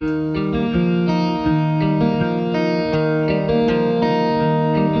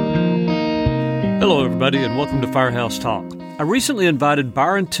everybody, and welcome to Firehouse Talk. I recently invited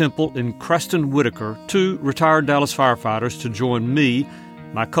Byron Temple and Creston Whitaker, two retired Dallas firefighters, to join me,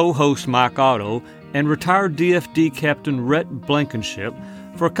 my co-host Mike Otto, and retired DFD Captain Rhett Blankenship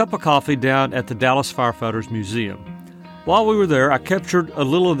for a cup of coffee down at the Dallas Firefighters Museum. While we were there, I captured a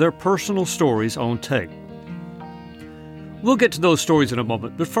little of their personal stories on tape. We'll get to those stories in a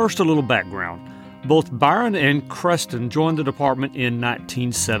moment, but first a little background. Both Byron and Creston joined the department in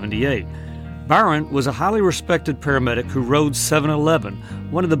 1978. Byron was a highly respected paramedic who rode 711,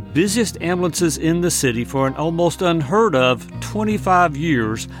 one of the busiest ambulances in the city, for an almost unheard of 25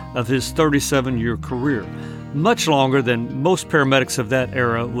 years of his 37-year career, much longer than most paramedics of that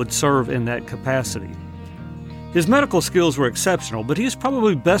era would serve in that capacity. His medical skills were exceptional, but he is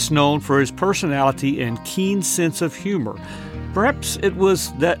probably best known for his personality and keen sense of humor. Perhaps it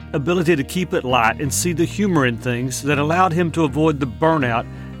was that ability to keep it light and see the humor in things that allowed him to avoid the burnout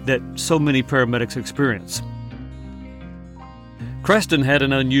that so many paramedics experience. Creston had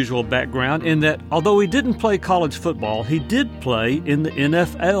an unusual background in that although he didn't play college football, he did play in the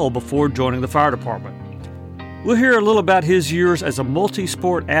NFL before joining the fire department. We'll hear a little about his years as a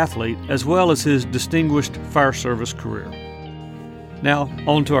multi-sport athlete as well as his distinguished fire service career. Now,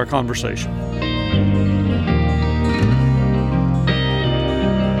 on to our conversation.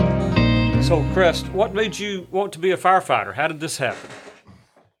 So, Crest, what made you want to be a firefighter? How did this happen?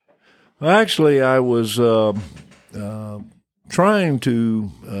 Well, actually, I was trying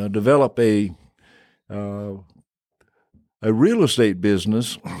to develop a real estate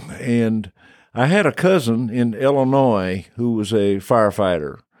business, and I had a cousin in Illinois who was a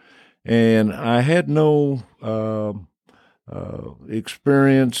firefighter, and I had no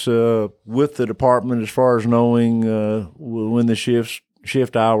experience with the department as far as knowing when the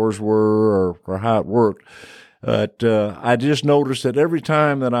shift hours were or how it worked. But I just noticed that every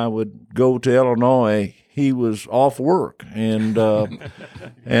time that I would go to Illinois, he was off work, and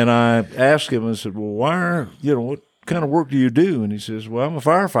I asked him, I said, "Well, what kind of work do you do?" And he says, "Well, I'm a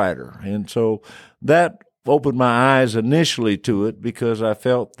firefighter." And so that opened my eyes initially to it, because I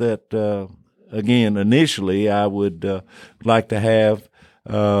felt that initially I would like to have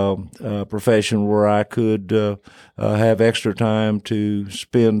a profession where I could have extra time to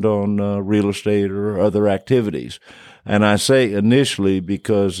spend on real estate or other activities. And I say initially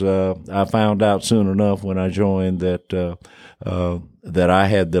because I found out soon enough when I joined that I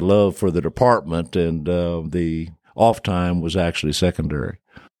had the love for the department, and the off time was actually secondary.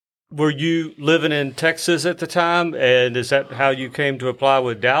 Were you living in Texas at the time, and is that how you came to apply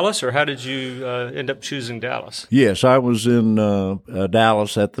with Dallas, or how did you end up choosing Dallas? Yes, I was in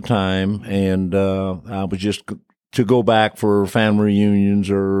Dallas at the time, and I was just to go back for family reunions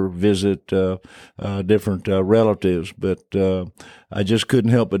or visit different relatives, but I just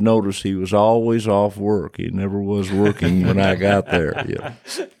couldn't help but notice he was always off work. He never was working when I got there. Yeah.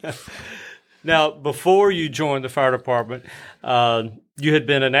 Now, before you joined the fire department, you had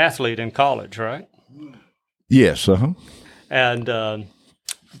been an athlete in college, right? Yes, And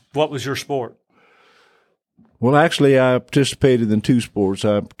what was your sport? Well, actually, I participated in two sports.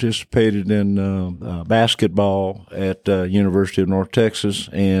 I participated in basketball at University of North Texas,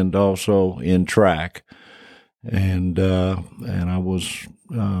 and also in track. And I was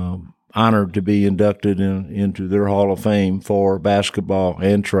honored to be inducted into their Hall of Fame for basketball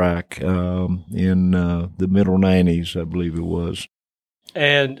and track in the middle 90s, I believe it was.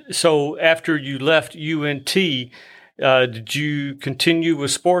 And so after you left UNT, did you continue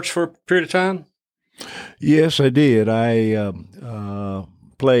with sports for a period of time? Yes, I did. I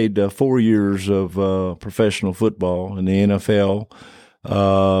played 4 years of professional football in the NFL.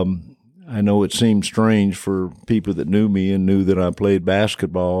 I know it seemed strange for people that knew me and knew that I played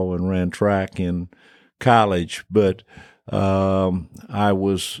basketball and ran track in college, but I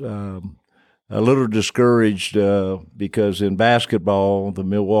was a little discouraged because in basketball, the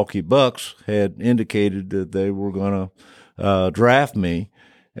Milwaukee Bucks had indicated that they were going to draft me,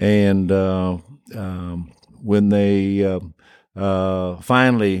 and when they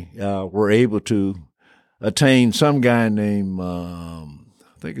finally were able to attain some guy named I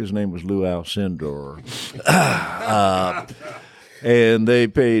think his name was Lou Alcindor, and they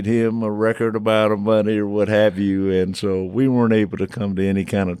paid him a record amount of money or what have you, and so we weren't able to come to any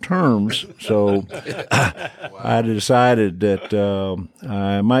kind of terms. So I decided that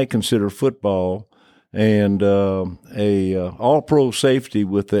I might consider football, and a all-pro safety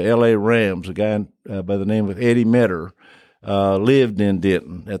with the L.A. Rams, a guy by the name of Eddie Metter, lived in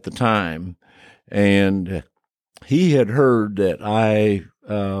Denton at the time, and he had heard that I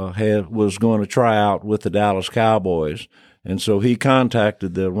was going to try out with the Dallas Cowboys, And so he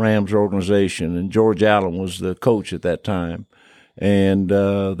contacted the Rams organization, and George Allen was the coach at that time. And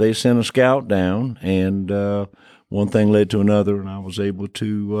they sent a scout down, and one thing led to another, and I was able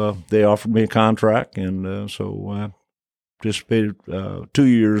to, they offered me a contract, and so I participated 2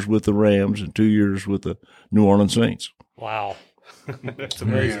 years with the Rams and 2 years with the New Orleans Saints. Wow. That's amazing.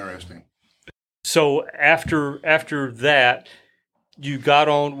 Very interesting. So after that, you got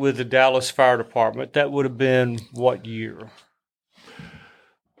on with the Dallas Fire Department. That would have been what year?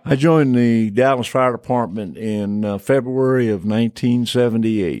 I joined the Dallas Fire Department in February of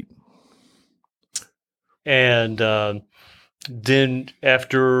 1978. And then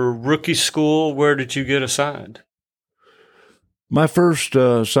after rookie school, where did you get assigned? My first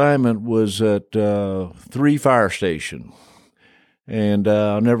assignment was at 3 Fire Station. And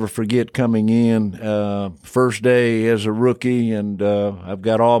I'll never forget coming in first day as a rookie, and I've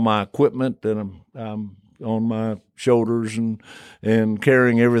got all my equipment, and I'm on my shoulders and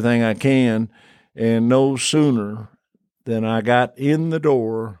carrying everything I can. And no sooner than I got in the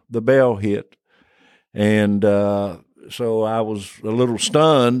door, the bell hit. And so I was a little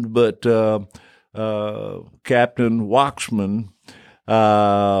stunned, but Captain Waxman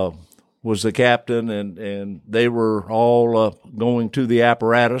was the captain, and they were all going to the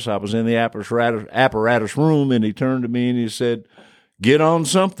apparatus. I was in the apparatus room, and he turned to me and he said, "Get on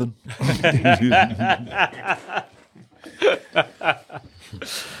something." That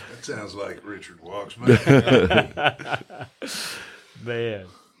sounds like Richard Waxman. Man.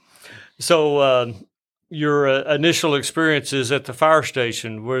 So your initial experiences at the fire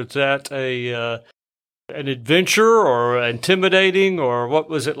station, was that an adventure or intimidating, or what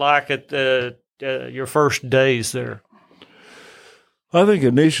was it like at your first days there? I think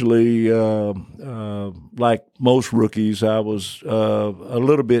initially, like most rookies, I was a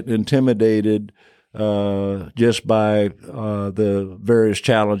little bit intimidated just by the various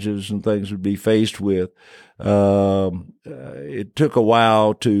challenges and things we'd be faced with. It took a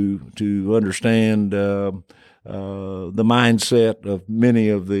while to understand the mindset of many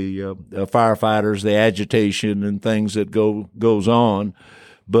of the firefighters, the agitation and things that goes on.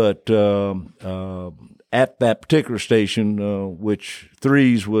 But at that particular station, which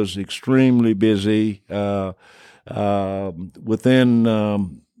Threes was extremely busy,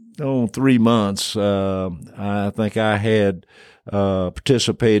 within 3 months, I think I had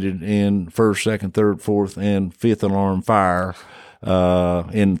participated in first, second, third, fourth, and fifth alarm fire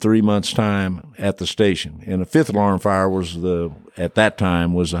in 3 months' time at the station. And the fifth alarm fire was at that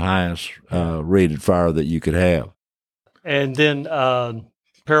time was the highest rated fire that you could have. And then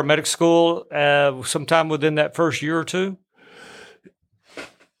paramedic school sometime within that first year or two?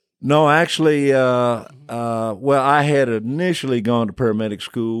 No, actually, well, I had initially gone to paramedic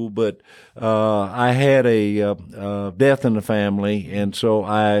school, but I had a death in the family, and so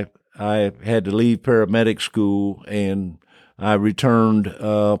I had to leave paramedic school, and I returned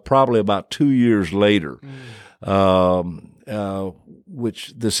probably about 2 years later,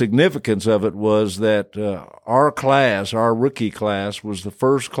 which the significance of it was that our rookie class, was the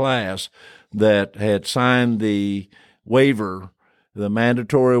first class that had signed the waiver, the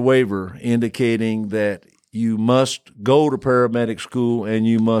mandatory waiver, indicating that you must go to paramedic school and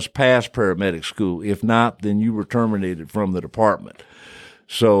you must pass paramedic school. If not, then you were terminated from the department.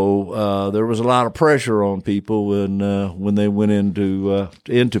 So there was a lot of pressure on people when they went into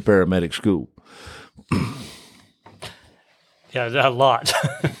paramedic school. Yeah, a lot,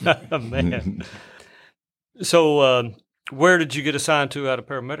 man. So where did you get assigned to out of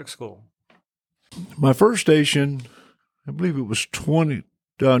paramedic school? My first station, I believe it was it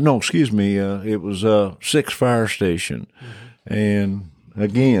was 6 Fire Station. Mm-hmm. And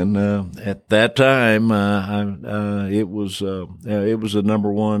again, at that time, it was the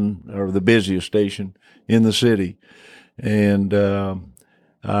number one or the busiest station in the city. And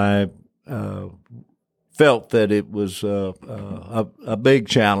I felt that it was a big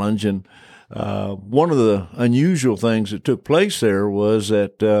challenge. And one of the unusual things that took place there was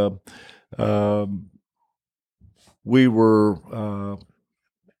that we were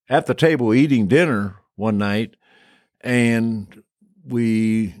at the table eating dinner one night, and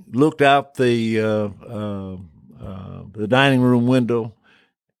we looked out the dining room window,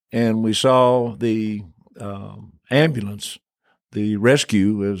 and we saw the ambulance, the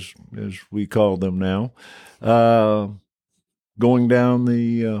rescue, as we call them now, going down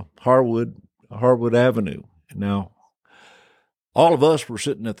the Harwood Avenue. Now, all of us were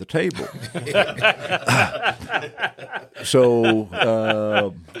sitting at the table. So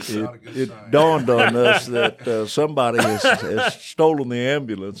it dawned on us that somebody has stolen the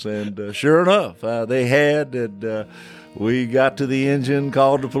ambulance. And sure enough, they had. And we got to the engine,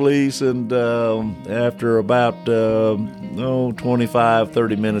 called the police, and after about 25,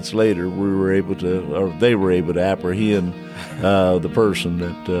 30 minutes later, they were able to apprehend the person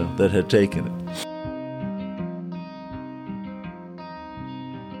that had taken it.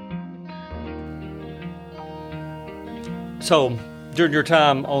 So, during your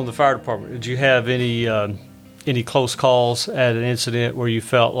time on the fire department, did you have any close calls at an incident where you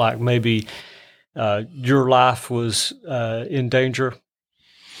felt like maybe your life was in danger?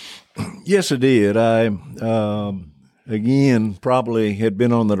 Yes, I did. I, again, probably had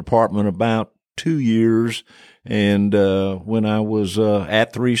been on the department about 2 years, and when I was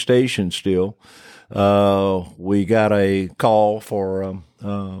at 3 stations still, we got a call for a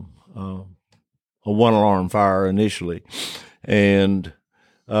one-alarm fire initially. And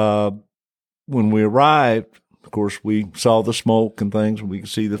when we arrived, of course, we saw the smoke and things, and we could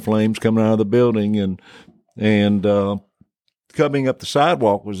see the flames coming out of the building. And coming up the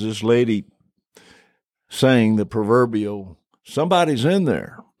sidewalk was this lady saying the proverbial, "Somebody's in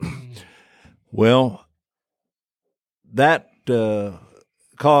there." Well, that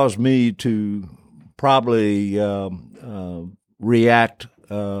caused me to probably react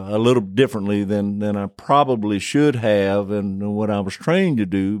a little differently than I probably should have and what I was trained to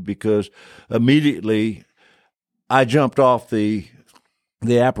do, because immediately I jumped off the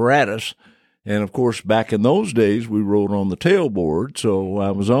apparatus. And of course, back in those days, we rode on the tailboard. So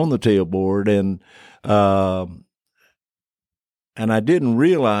I was on the tailboard, and I didn't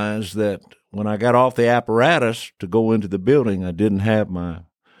realize that when I got off the apparatus to go into the building, I didn't have my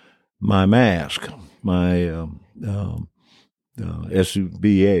mask, my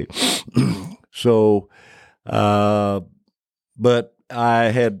SUBA. So, but I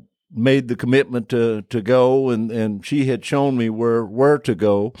had made the commitment to go, and she had shown me where to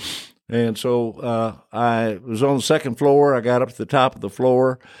go. And so I was on the second floor. I got up to the top of the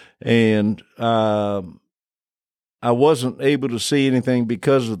floor, and I wasn't able to see anything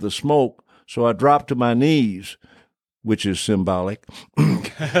because of the smoke. So I dropped to my knees, which is symbolic.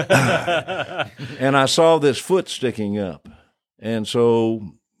 And I saw this foot sticking up. And so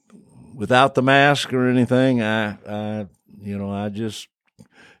without the mask or anything, I just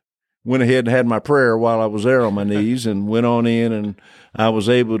went ahead and had my prayer while I was there on my knees, and went on in, and I was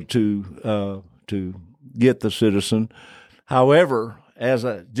able to get the citizen. However,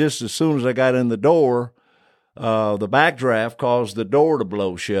 just as soon as I got in the door, the backdraft caused the door to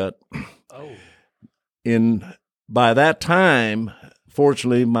blow shut. Oh. By that time,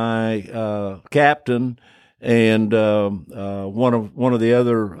 fortunately, my captain and one of the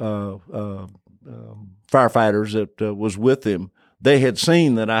other firefighters that was with him, they had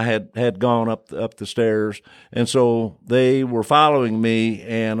seen that I had gone up the stairs, and so they were following me,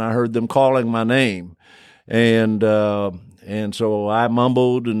 and I heard them calling my name, and so I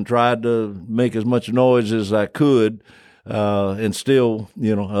mumbled and tried to make as much noise as I could, and still,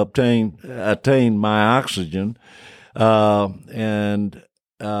 attain my oxygen, and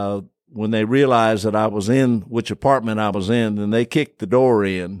when they realized that I was in which apartment I was in, then they kicked the door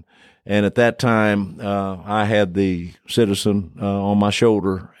in. And at that time, I had the citizen on my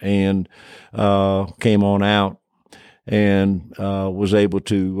shoulder, and came on out, and was able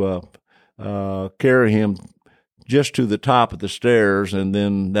to carry him just to the top of the stairs. And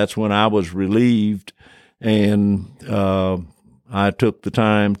then that's when I was relieved, and I took the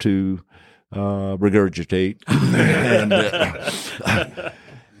time to regurgitate.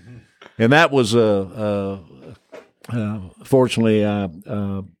 And that was fortunately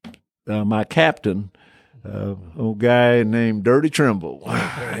my captain, old guy named Dirty Trimble,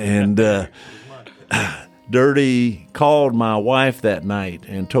 and Dirty called my wife that night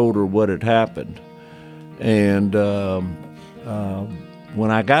and told her what had happened. And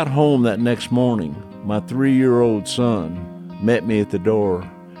when I got home that next morning, my 3-year-old son met me at the door,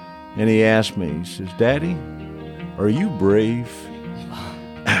 and he asked me, he says, "Daddy, are you brave?"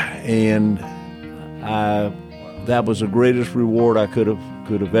 And that was the greatest reward I could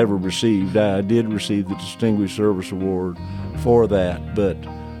have ever received. I did receive the Distinguished Service Award for that, but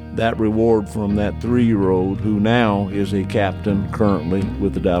that reward from that 3-year-old, who now is a captain currently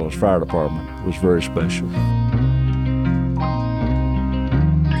with the Dallas Fire Department, was very special.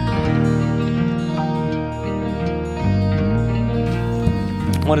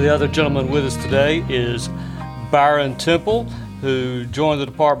 One of the other gentlemen with us today is Byron Temple, who joined the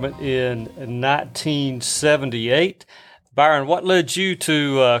department in 1978. Byron, what led you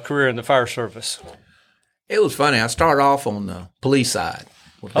to a career in the fire service? It was funny. I started off on the police side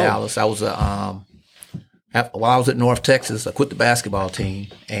with Dallas. I was while I was at North Texas, I quit the basketball team,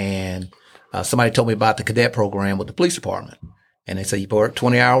 and somebody told me about the cadet program with the police department. And they say you work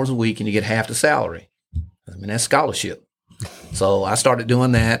 20 hours a week and you get half the salary. I mean, that's scholarship. So I started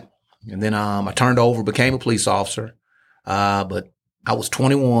doing that. And then I turned over, became a police officer. But I was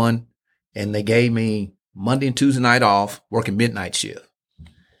 21 and they gave me Monday and Tuesday night off, working midnight shift.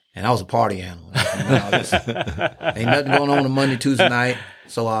 And I was a party animal. Ain't nothing going on Monday, Tuesday night.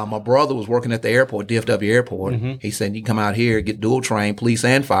 So my brother was working at the airport, DFW airport. Mm-hmm. He said, you can come out here, get dual trained, police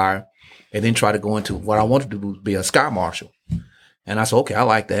and fire, and then try to go into what I wanted to do was be a sky marshal. And I said, okay, I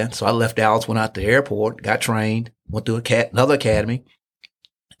like that. So I left Dallas, went out to the airport, got trained, went to another academy.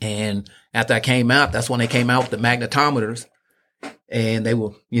 And after I came out, that's when they came out with the magnetometers. And they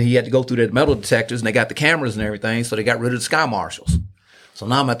were, you had to go through the metal detectors, and they got the cameras and everything. So they got rid of the sky marshals. So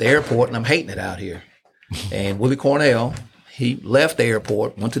now I'm at the airport and I'm hating it out here. And Willie Cornell, he left the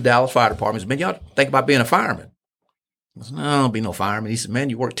airport, went to Dallas Fire Department. He said, man, y'all think about being a fireman? I said, no, I don't be no fireman. He said, man,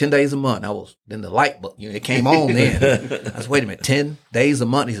 you work 10 days a month. Then the light bulb, it came on then. I said, wait a minute, 10 days a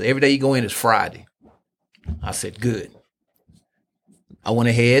month? He said, every day you go in is Friday. I said, good. I went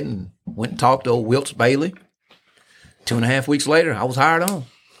ahead and went and talked to old Wilts Bailey. 2.5 weeks later, I was hired on.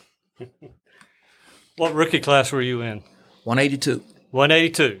 What rookie class were you in? 182.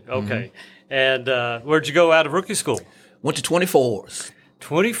 182, okay. Mm-hmm. And where'd you go out of rookie school? Went to 24s.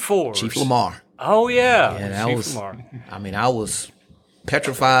 24s? Chief Lamar. Oh, yeah. Chief Lamar. I mean, I was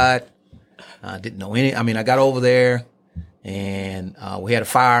petrified. I didn't know any. I mean, I got over there, and we had a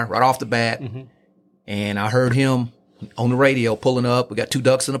fire right off the bat, mm-hmm. and I heard him on the radio pulling up. We got 2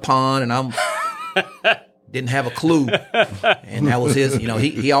 ducks in a pond, and I'm didn't have a clue. And that was his,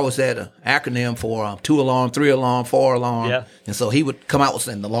 he always had an acronym for 2 alarm, 3 alarm, 4 alarm. Yeah. And so he would come out with,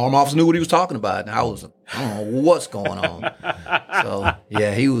 and the alarm officer knew what he was talking about. And I don't know what's going on. So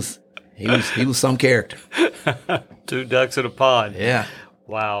yeah, he was some character. 2 ducks in a pond. Yeah.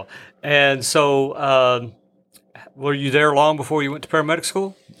 Wow. And so, were you there long before you went to paramedic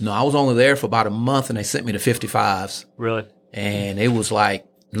school? No, I was only there for about a month, and they sent me to 55s. Really? And it was like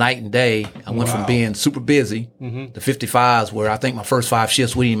night and day. I went from being super busy to 55s, where I think my first 5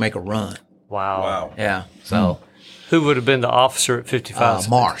 shifts we didn't make a run. Wow. Yeah. So, who would have been the officer at 55?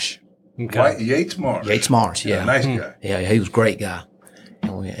 Marsh. Okay. Yates Marsh. Yates Marsh. Yeah. Nice guy. Yeah, he was a great guy.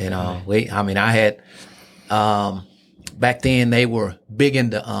 And I had back then they were big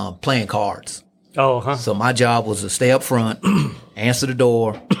into playing cards. Oh, huh. So my job was to stay up front, answer the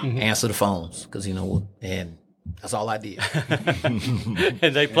door, answer the phones, because and that's all I did.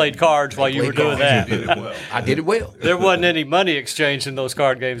 And they played cards while you were doing that. You did it well. I did it well. There wasn't any money exchanged in those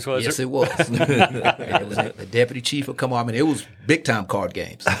card games, was yes, there? Yes, it was. It was the deputy chief would come on. I mean, it was big time card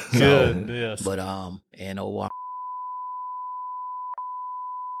games. Good, yes. But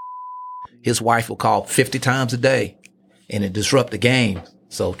his wife would call 50 times a day, and it disrupted the game.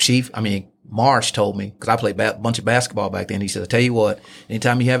 So Marsh told me, because I played a bunch of basketball back then, he said, I tell you what,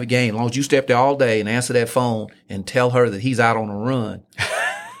 anytime you have a game, as long as you stay up there all day and answer that phone and tell her that he's out on a run,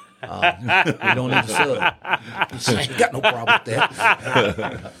 we don't need to sub. She ain't got no problem with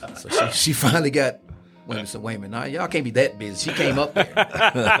that. So she finally got, wait a minute, now y'all can't be that busy. She came up there,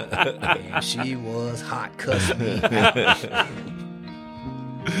 and she was hot cussing me out.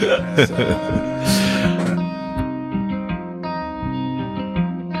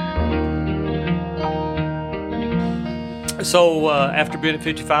 So after being at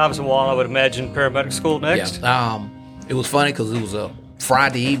 55s a while, I would imagine paramedic school next? Yeah. It was funny because it was a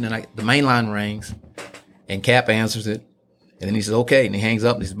Friday evening. The main line rings, and Cap answers it. And then he says, okay. And he hangs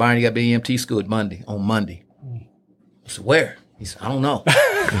up and he says, Byron, you got to be EMT school on Monday. I said, where? He said, I don't know.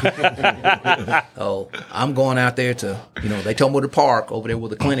 So I'm going out there to, they told me where the park over there where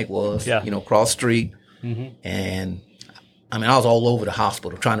the clinic was, across the street. Mm-hmm. And I was all over the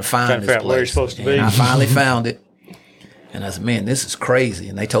hospital trying to find this place. Where you're supposed to be. And I finally found it. And I said, man, this is crazy.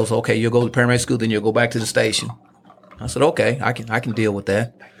 And they told us, okay, you'll go to paramedic school, then you'll go back to the station. I said, okay, I can deal with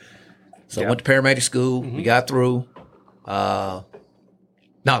that. So I went to paramedic school. Mm-hmm. We got through. The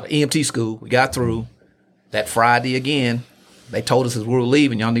EMT school. We got through. That Friday again, they told us as we were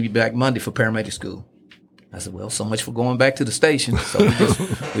leaving, y'all need to be back Monday for paramedic school. I said, well, so much for going back to the station. So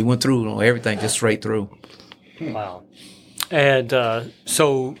we went through everything, just straight through. Wow. And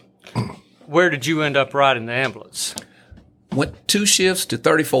so where did you end up riding the ambulance? Went 2 shifts to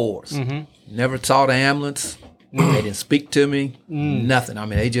 34s. Mm-hmm. Never saw the ambulance. They didn't speak to me. Nothing.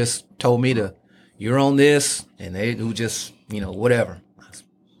 They just told me you're on this, and they do just, whatever.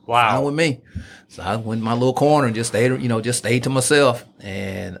 Wow. Fine with me. So I went in my little corner and just stayed to myself.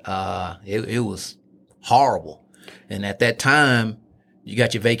 And it was horrible. And at that time, you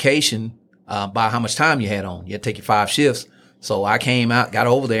got your vacation by how much time you had on. You had to take your 5 shifts. So I got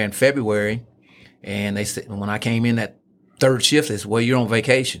over there in February, and they said, when I came in that third shift, they said, well, you're on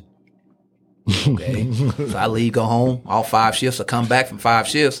vacation. Okay. So I leave, go home, all 5 shifts. I come back from 5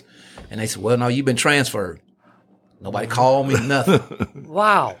 shifts, and they said, well, no, you've been transferred. Nobody called me, nothing.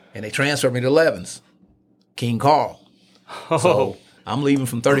 Wow. And they transferred me to 11s, King Carl. So I'm leaving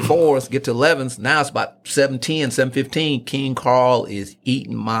from 34s, get to 11s. Now it's about 7:10, 7:15. King Carl is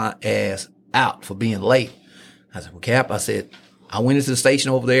eating my ass out for being late. I said, well, Cap, I said, I went into the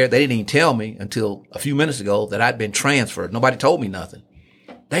station over there. They didn't even tell me until a few minutes ago that I'd been transferred. Nobody told me nothing.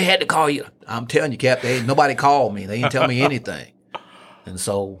 They had to call you. I'm telling you, Cap, nobody called me. They didn't tell me anything. And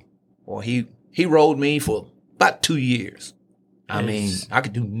so, well, he rode me for about 2 years. I mean, I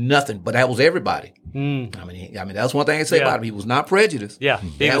could do nothing, but that was everybody. I mean, that's one thing I say about him. He was not prejudiced. Yeah.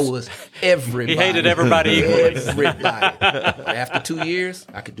 That was everybody. He hated everybody equally. Everybody. After 2 years,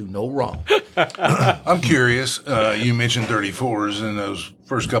 I could do no wrong. I'm curious. You mentioned 34s in those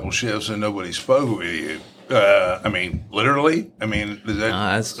first couple shifts, and nobody spoke with you. I mean, literally. I mean, is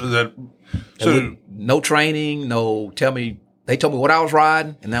that so? No training. No. They told me what I was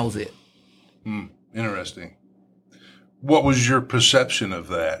riding, and that was it. Interesting. What was your perception of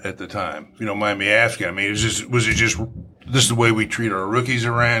that at the time? If you don't mind me asking. I mean, was it just this is the way we treat our rookies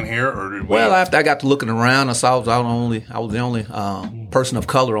around here, or did well, after I got to looking around, I saw I was the only person of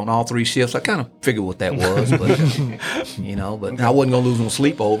color on all 3 shifts. I kind of figured what that was, but but I wasn't gonna lose no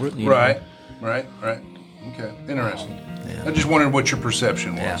sleep over it. Right. Okay, interesting. Yeah. I just wondered what your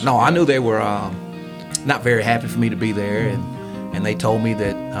perception was. Yeah. No, I knew they were not very happy for me to be there, and they told me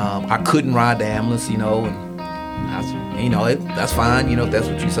that I couldn't ride the ambulance, and I said, that's fine, if that's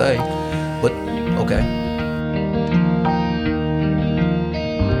what you say, but okay.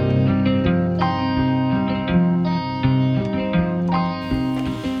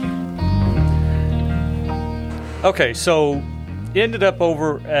 Okay, so you ended up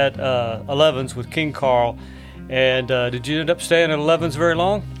over at 11s with King Carl, and did you end up staying at 11s very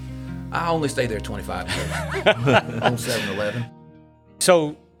long? I only stayed there 25 years on 7-11.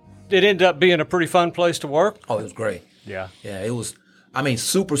 So it ended up being a pretty fun place to work? Oh, it was great. Yeah. Yeah, it was,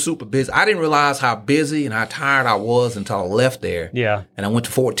 super, super busy. I didn't realize how busy and how tired I was until I left there. Yeah. And I went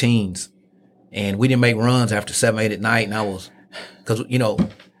to 14s, and we didn't make runs after 7, 8 at night, and I was, because,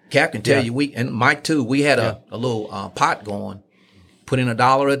 Cap can tell you, and Mike too, we had a little pot going, put in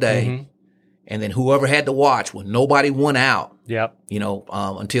 $1 a day, and then whoever had to watch when nobody went out,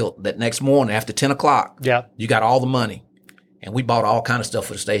 until that next morning after 10 o'clock, you got all the money. And we bought all kind of stuff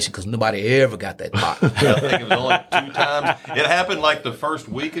for the station because nobody ever got that pot. I think it was only 2 times. It happened like the first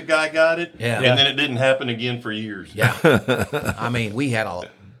week a guy got it, and then it didn't happen again for years. Yeah. I mean, we had a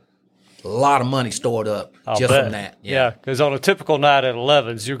lot of money stored up from that. Yeah, because on a typical night at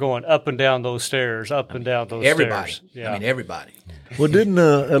 11s, you're going up and down those stairs, everybody. stairs. Yeah. I mean, everybody. Well, didn't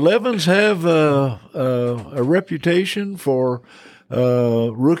 11s have a reputation for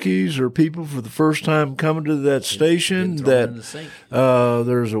rookies or people for the first time coming to that station that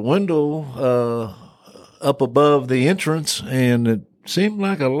there's a window up above the entrance, and it seemed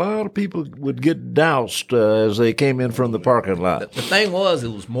like a lot of people would get doused as they came in from the parking lot. The thing was,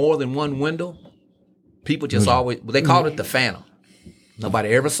 it was more than one window. People just always, they called it the Phantom. Nobody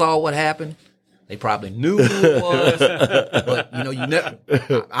ever saw what happened. They probably knew who it was, but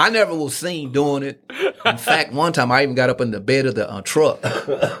I never was seen doing it. In fact, one time I even got up in the bed of the truck,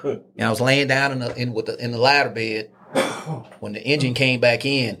 and I was laying down in the ladder bed when the engine came back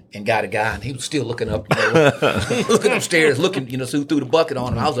in and got a guy, and he was still looking up, looking upstairs, looking, through the bucket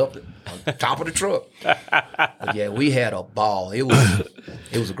on him. I was up on the top of the truck. But yeah, we had a ball. It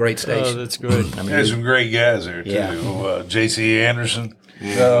was a great station. Oh, that's good. There's some great guys there too. Yeah. J.C. Anderson.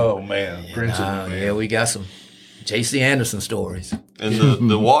 Oh man, Prince of the man. Yeah, we got some J.C. Anderson stories.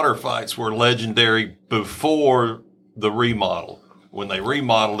 And the water fights were legendary before the remodel. When they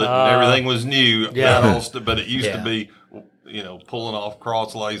remodeled it and everything was new, but it used to be, pulling off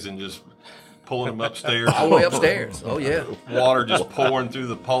crosslays and just pulling them upstairs. All the way upstairs. Oh, yeah. Water just pouring through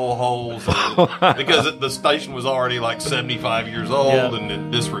the pole holes. Because the station was already like 75 years old and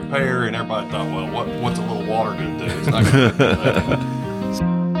in disrepair, and everybody thought, well, what's a little water going to do? It's not going to do that.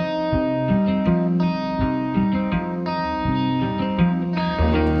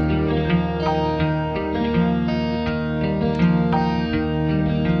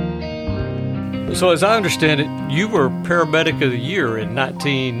 So as I understand it, you were paramedic of the year in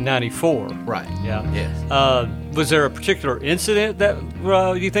 1994. Right. Yeah. Yes. Was there a particular incident that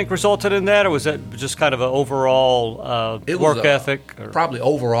you think resulted in that, or was that just kind of an overall work ethic? Or? Probably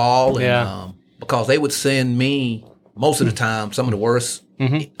overall, and, because they would send me most of the time some of the worst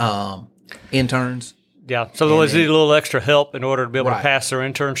interns. Yeah. So there was a little extra help in order to be able to pass their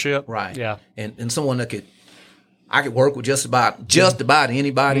internship. Right. Yeah. And someone that I could work with just about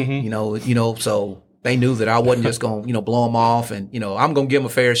anybody, so they knew that I wasn't just going to, blow them off and, I'm going to give them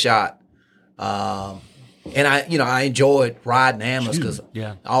a fair shot. And I enjoyed riding ambulance because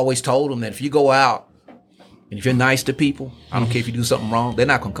I always told them that if you go out and if you're nice to people, I don't care if you do something wrong, they're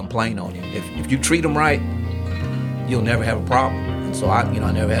not going to complain on you. If you treat them right, you'll never have a problem. And so I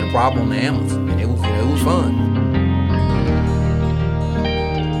never had a problem on the ambulance, and it was fun.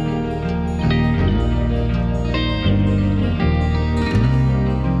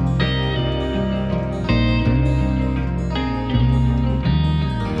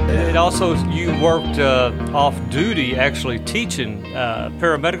 And also, you worked off duty, actually teaching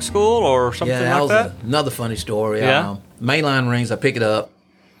paramedic school or something like that? Another funny story. Yeah. Mainline rings, I pick it up,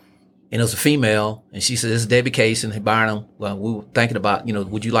 and it was a female, and she said, "This is Debbie Case and Byron. Well, we were thinking about,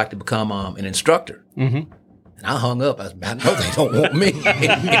 would you like to become an instructor?" Mm-hmm. And I hung up. I said, "I know they don't want me."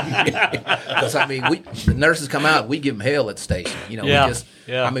 Because, the nurses come out, we give them hell at the station.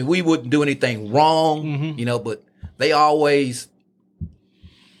 We wouldn't do anything wrong, but they always...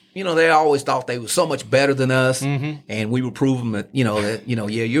 they always thought they were so much better than us, and we would prove them that,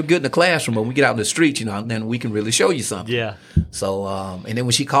 you're good in the classroom, but when we get out in the streets, then we can really show you something. Yeah. So, and then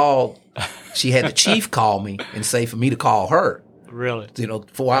when she called, she had the chief call me and say for me to call her. Really?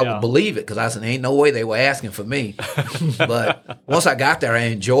 Before I would believe it, because I said, ain't no way they were asking for me. But once I got there,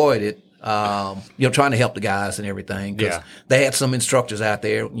 I enjoyed it. Trying to help the guys and everything. Because they had some instructors out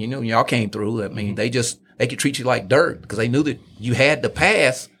there, y'all came through. I mean, they could treat you like dirt because they knew that you had to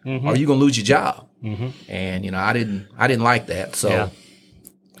pass or you're going to lose your job. Mm-hmm. And, I didn't like that. So,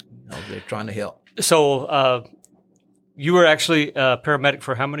 they're trying to help. So, you were actually a paramedic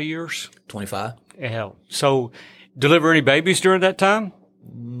for how many years? 25. Yeah. So, deliver any babies during that time?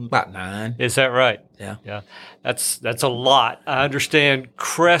 About 9. Is that right? Yeah. Yeah. That's a lot. I understand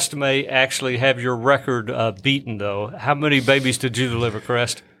Crest may actually have your record beaten, though. How many babies did you deliver,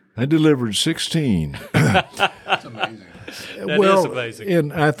 Crest? I delivered 16. That's amazing. That is amazing.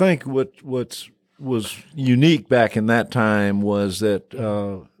 And I think what was unique back in that time was that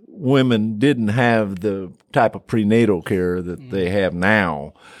women didn't have the type of prenatal care that they have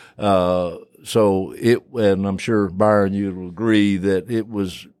now. So and I'm sure Byron, you will agree that it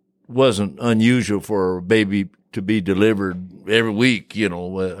wasn't unusual for a baby to be delivered every week,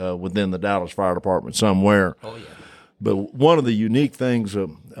 within the Dallas Fire Department somewhere. Oh yeah. But one of the unique things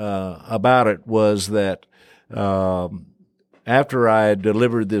about it was that after I had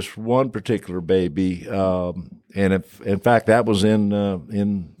delivered this one particular baby, and in fact that was in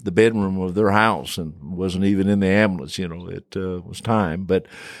the bedroom of their house and wasn't even in the ambulance, it was time. But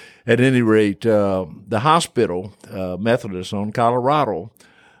at any rate, the hospital, Methodist on Colorado,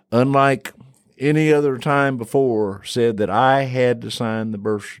 unlike any other time before, said that I had to sign the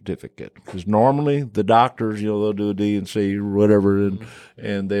birth certificate. Because normally the doctors, they'll do a D&C or whatever,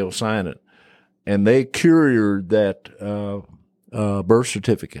 and they'll sign it. And they couriered that birth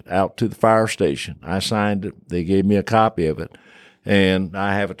certificate out to the fire station. I signed it. They gave me a copy of it. And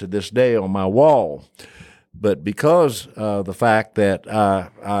I have it to this day on my wall. But because of the fact that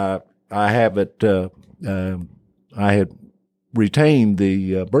I have it, I had retained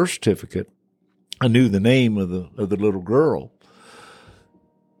the birth certificate, I knew the name of the little girl.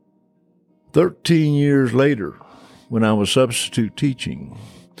 13 years later, when I was substitute teaching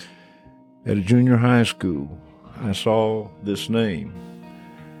at a junior high school, I saw this name.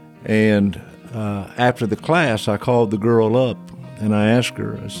 And after the class, I called the girl up and I asked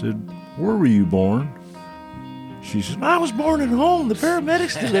her, I said, "Where were you born?" She said, "I was born at home. The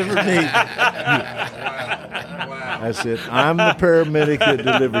paramedics delivered me." I said, "I'm the paramedic that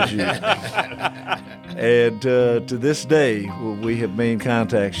delivers you." And to this day, we have made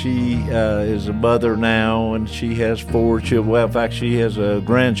contact. She is a mother now, and she has 4 children. Well, in fact, she has a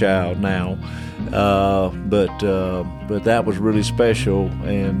grandchild now. But that was really special,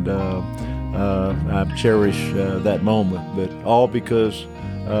 and I cherish that moment. But all because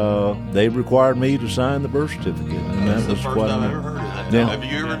they required me to sign the birth certificate, and that's that was the first quite time I've ever heard of that. Yeah. Have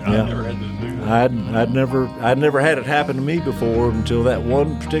you ever? Yeah. I've never had to do that. I'd never had it happen to me before until that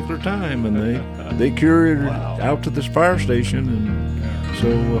one particular time, and they couriered it out to this fire station, and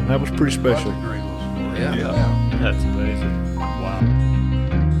so that was pretty special. That's a great little story. Yeah. That's amazing. Wow.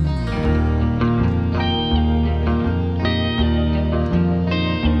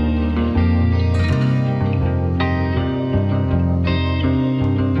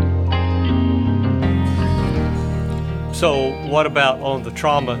 So what about on the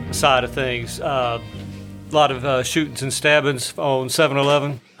trauma side of things? A lot of shootings and stabbings on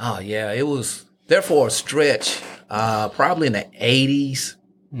 7-Eleven? Oh, yeah. It was there for a stretch, probably in the 80s,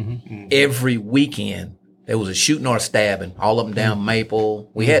 every weekend, there was a shooting or a stabbing all up and down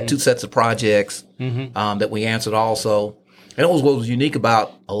Maple. We had 2 sets of projects that we answered also. And what was unique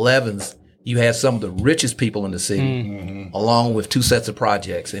about 11s, you had some of the richest people in the city along with 2 sets of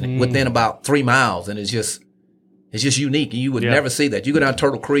projects. And within about 3 miles, and it's just unique. You would never see that. You go down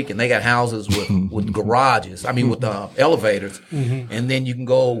Turtle Creek and they got houses with garages, with elevators. And then you can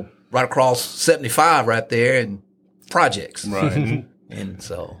go right across 75 right there and projects. Right. And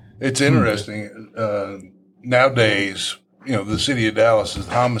so. It's interesting. Nowadays, the city of Dallas's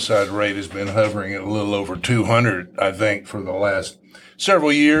homicide rate has been hovering at a little over 200, I think, for the last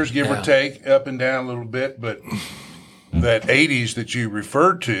several years, give or take, up and down a little bit. But that 80s that you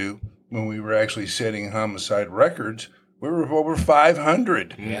referred to, when we were actually setting homicide records, we were over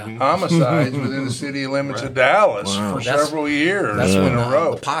 500 homicides within the city limits of Dallas for several years in a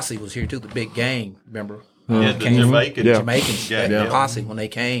row. The posse was here too, the big gang, remember? The Jamaicans, the posse when they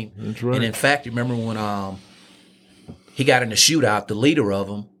came. That's right. And in fact, you remember when he got in a shootout, the leader of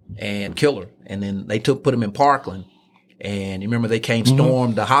them and killer, and then they put him in Parkland. And you remember they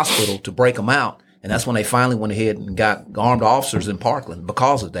stormed the hospital to break him out. And that's when they finally went ahead and got armed officers in Parkland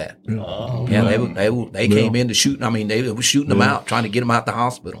because of that. They came in to shoot. They were shooting them out, trying to get them out the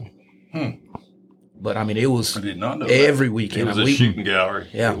hospital. But it was I did not know every weekend. It was a shooting gallery.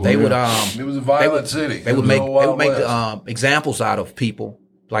 Yeah, they would. It was a violent city. They would make examples out of people.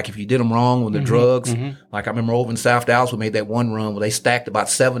 Like if you did them wrong with the drugs. Like I remember over in South Dallas, we made that one run where they stacked about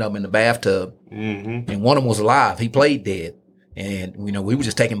 7 of them in the bathtub, and one of them was alive. He played dead. And, we were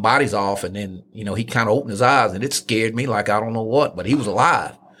just taking bodies off, and then, he kind of opened his eyes, and it scared me like I don't know what, but he was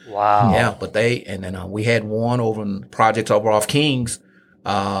alive. Wow. Yeah, but we had one over in projects over off Kings.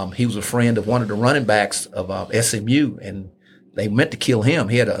 He was a friend of one of the running backs of SMU, and they meant to kill him.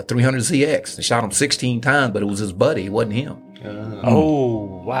 He had a 300ZX. They shot him 16 times, but it was his buddy. It wasn't him.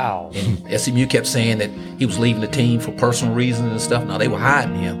 Oh, wow. And SMU kept saying that he was leaving the team for personal reasons and stuff. No, they were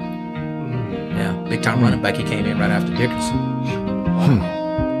hiding him. Yeah, big time running back. He came in right after Dickerson.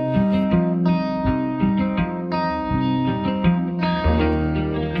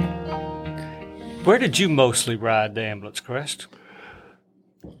 Where did you mostly ride the ambulance, Crest?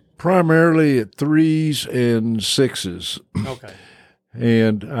 Primarily at 3s and 6s. Okay.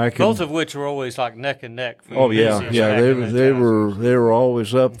 And I can both of which were always like neck and neck. They were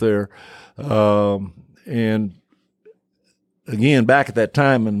always up there, and again back at that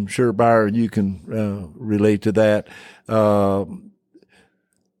time, and I'm sure Byron you can relate to that.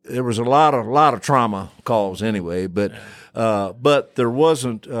 There was a lot of trauma calls anyway, but there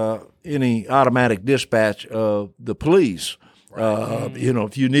wasn't any automatic dispatch of the police.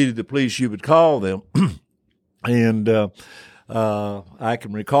 If you needed the police, you would call them, and I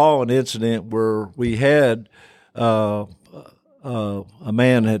can recall an incident where we had a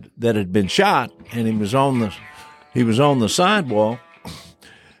man that had been shot, and he was on the sidewalk,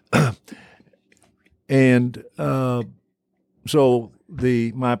 and so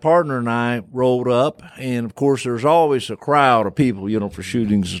my partner and I rolled up, and of course there's always a crowd of people, for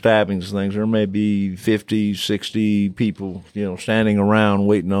shootings and stabbings and things. There may be 50, 60 people, standing around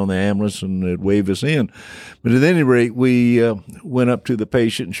waiting on the ambulance, and they'd wave us in. But at any rate, we went up to the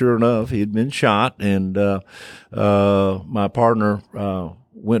patient, and sure enough, he had been shot, and my partner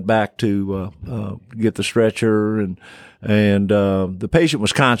went back to get the stretcher, and the patient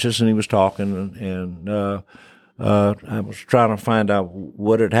was conscious, and he was talking, and I was trying to find out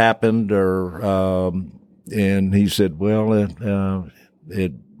what had happened, and he said, well,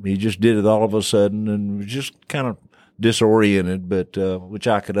 he just did it all of a sudden, and was just kind of disoriented, but which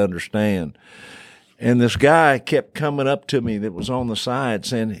I could understand. And this guy kept coming up to me that was on the side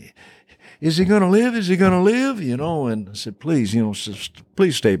saying, is he going to live? Is he going to live? And I said, please,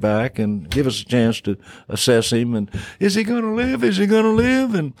 please stay back and give us a chance to assess him. And is he going to live? Is he going to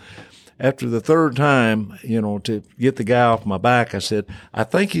live? And after the third time, to get the guy off my back, I said, I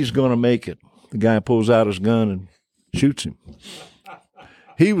think he's going to make it. The guy pulls out his gun and shoots him.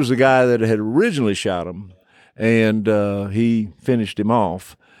 He was the guy that had originally shot him, and he finished him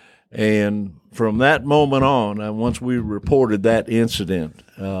off. And from that moment on, once we reported that incident,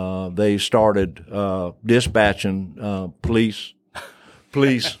 they started dispatching police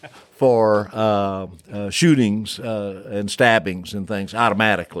for shootings and stabbings and things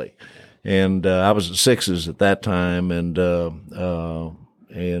automatically. And I was at 6s at that time, and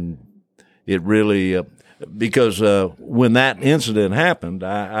it really because when that incident happened,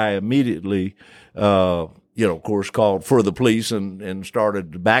 I immediately of course, called for the police and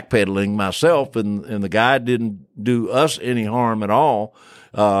started backpedaling myself, and the guy didn't do us any harm at all.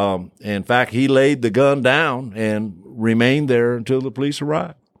 In fact, he laid the gun down and remained there until the police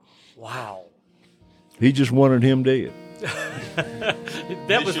arrived. Wow. He just wanted him dead.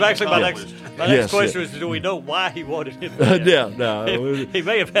 That was actually my next question was, do we know why he wanted him dead? No. He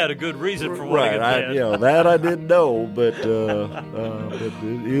may have had a good reason for wanting him dead. That I didn't know, but it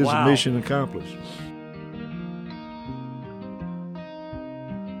is a mission accomplished.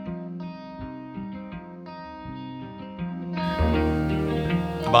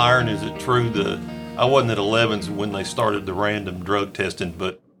 Byron, is it true I wasn't at 11s when they started the random drug testing,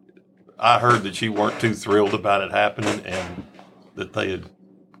 but I heard that you weren't too thrilled about it happening and that they had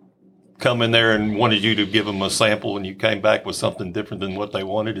come in there and wanted you to give them a sample and you came back with something different than what they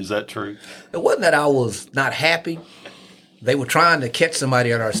wanted. Is that true? It wasn't that I was not happy. They were trying to catch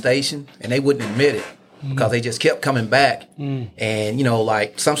somebody at our station and they wouldn't admit it because they just kept coming back. And,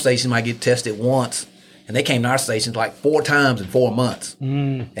 like some stations might get tested once. And they came to our stations like 4 times in 4 months.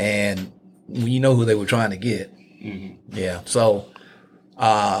 And you know who they were trying to get. Yeah. So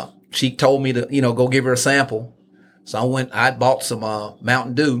she told me to, go give her a sample. So I bought some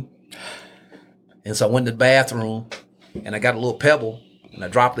Mountain Dew. And so I went to the bathroom and I got a little pebble and I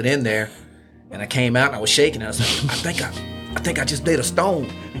dropped it in there. And I came out and I was shaking and I said, I think I just did a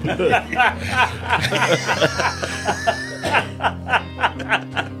stone.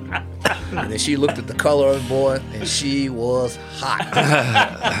 And then she looked at the color of the boy, and she was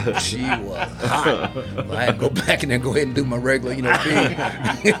hot. She was hot. But I had to go back and then go ahead and do my regular, thing.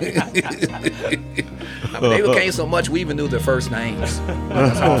 They became so much, we even knew their first names.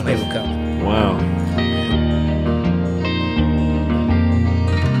 That's how they were coming. Wow.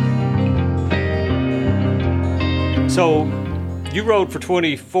 So you rode for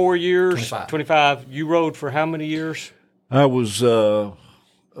 24 years? 25. You rode for how many years? I was a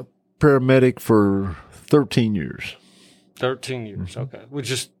paramedic for 13 years. 13 years, okay.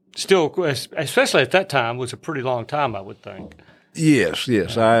 Which is still, especially at that time, was a pretty long time, I would think. Yes.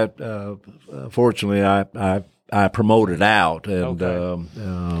 I fortunately I promoted out, and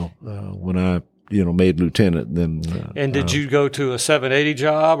when I made lieutenant, then. And did you go to a 780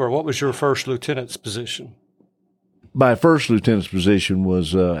 job, or what was your first lieutenant's position? My first lieutenant's position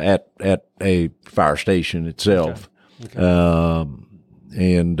was at a fire station itself. Okay.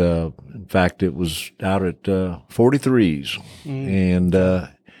 And in fact, it was out at 43s. And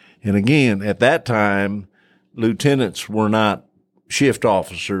again, at that time, lieutenants were not shift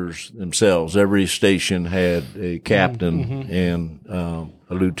officers themselves. Every station had a captain and a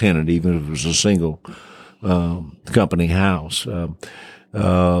lieutenant, even if it was a single company house.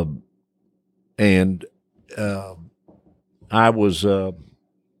 I was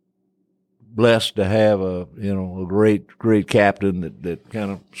blessed to have a great captain that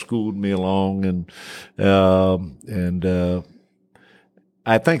kind of schooled me along, and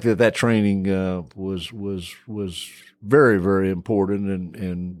I think that training was very, very important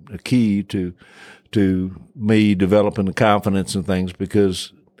and a key to me developing the confidence and things,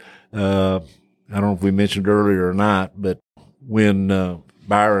 because I don't know if we mentioned earlier or not, but when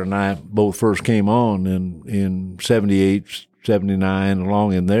Byron and I both first came on in 78, 79,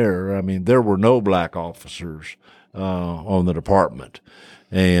 along in there, I mean, there were no black officers on the department,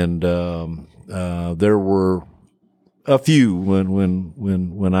 and there were a few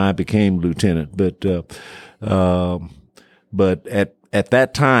when I became lieutenant, but at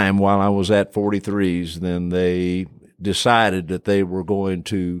that time, while I was at 43s, then they decided that they were going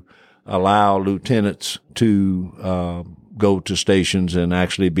to allow lieutenants to go to stations and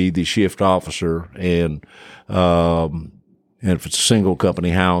actually be the shift officer, and if it's a single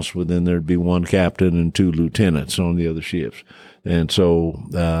company house, well, then there'd be one captain and 2 lieutenants on the other shifts. And so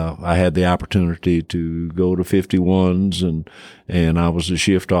I had the opportunity to go to 51s, and I was the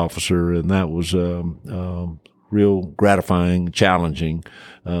shift officer, and that was real gratifying, challenging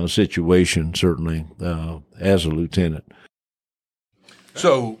situation, certainly, as a lieutenant.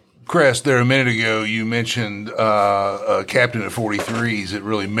 So, Crest, there a minute ago, you mentioned a captain at 43s that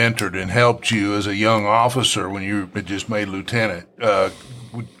really mentored and helped you as a young officer when you had just made lieutenant.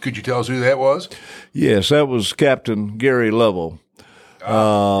 Could you tell us who that was? Yes, that was Captain Gary Lovell.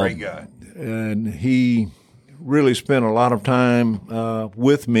 Great guy. And he really spent a lot of time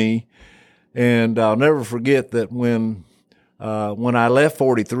with me. And I'll never forget that when I left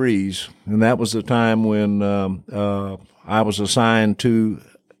 43s, and that was the time when I was assigned to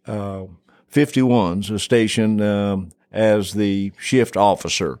 51s, a station as the shift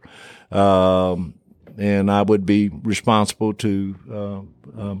officer. And I would be responsible to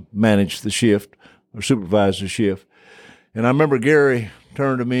manage the shift or supervise the shift. And I remember Gary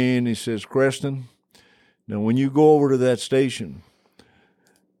turned to me and he says, "Creston, now when you go over to that station,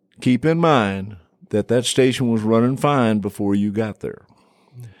 keep in mind that station was running fine before you got there.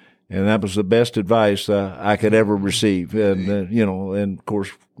 And that was the best advice I could ever receive. And, and of course,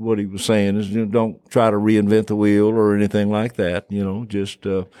 what he was saying is, don't try to reinvent the wheel or anything like that. Just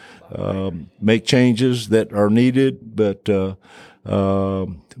make changes that are needed, but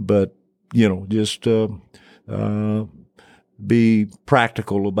just be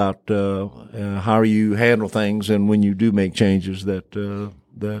practical about how you handle things, and when you do make changes,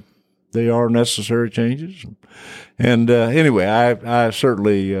 that they are necessary changes. And anyway, I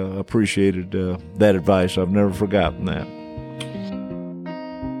certainly appreciated that advice. I've never forgotten that.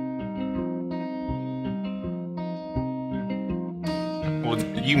 Well,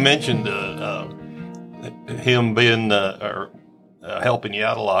 you mentioned him being helping you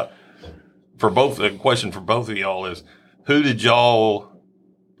out a lot. A question for both of y'all is, who did y'all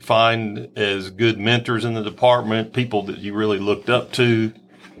find as good mentors in the department, people that you really looked up to,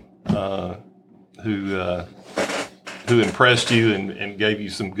 who impressed you and gave you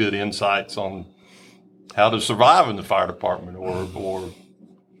some good insights on how to survive in the fire department, or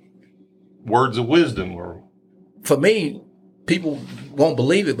words of wisdom? Or for me, people won't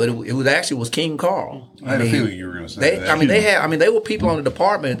believe it, but it was King Carl. I had a feeling you were going to say that. They were people in the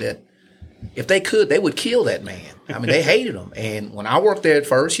department that, if they could, they would kill that man. They hated him. And when I worked there at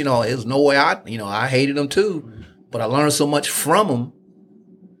first, it was no way I hated him too, but I learned so much from him.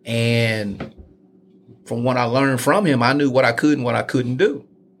 And from what I learned from him, I knew what I could and what I couldn't do.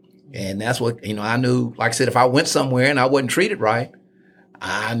 And that's what, I knew, like I said, if I went somewhere and I wasn't treated right,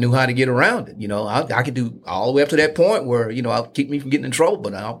 I knew how to get around it. I could do all the way up to that point where, I'll keep me from getting in trouble,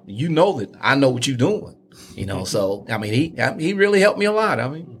 but that I know what you're doing, So, he really helped me a lot.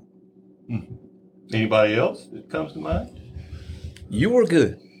 Anybody else that comes to mind? You were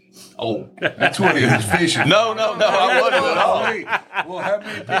good. Oh, that's what he was fishing. No, I wasn't at all. Well, how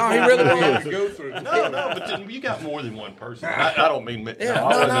many people he really was. to go through? No, but then you got more than one person. I don't mean. Yeah, I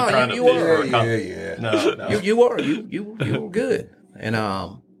wasn't trying to you pick were. for a No. You were good. And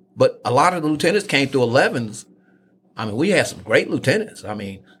but a lot of the lieutenants came through 11s. We had some great lieutenants.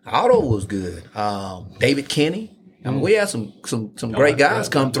 Otto was good. David Kenny. We had some great guys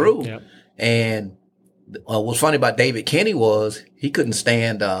come through. Yep. And what's funny about David Kenny was he couldn't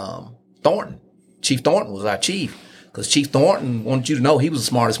stand Thornton. Chief Thornton was our chief, because Chief Thornton wanted you to know he was the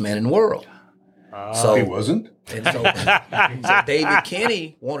smartest man in the world. So he wasn't. And so David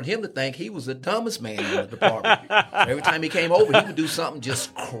Kenny wanted him to think he was the dumbest man in the department. So every time he came over, he would do something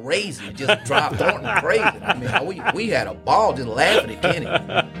just crazy, just drive Thornton crazy. We had a ball just laughing at Kenny.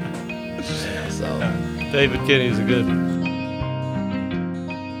 David Kenny is a good one.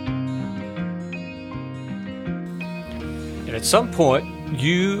 And at some point,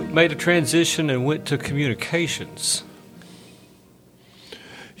 you made a transition and went to communications.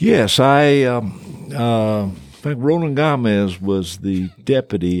 Yes, in fact, Roland Gomez was the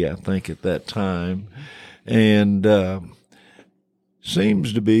deputy, I think, at that time. And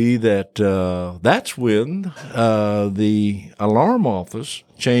seems to be that that's when the alarm office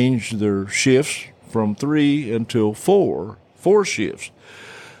changed their shifts from 3 until 4 shifts.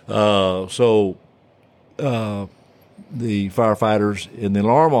 The firefighters in the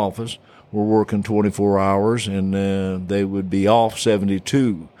alarm office were working 24 hours, and they would be off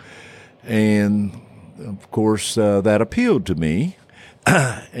 72. And, of course, that appealed to me.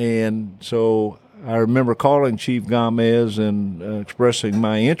 And so I remember calling Chief Gomez and expressing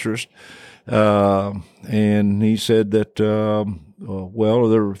my interest. And he said that, there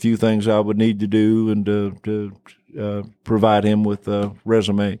were a few things I would need to do and to provide him with a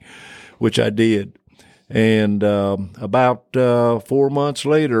resume, which I did. And about 4 months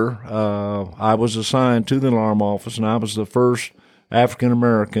later, I was assigned to the alarm office, and I was the first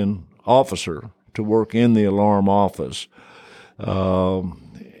African-American officer to work in the alarm office. And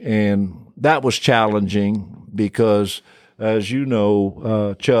that was challenging because, as you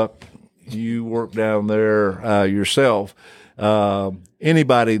know, Chuck, you work down there yourself.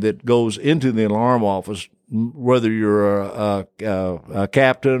 Anybody that goes into the alarm office, whether you're a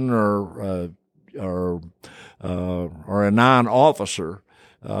captain or a non-officer,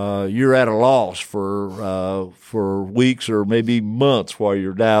 you're at a loss for weeks or maybe months while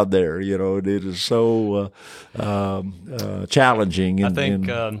you're down there. It is so challenging. I think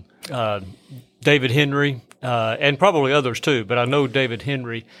David Henry and probably others too, but I know David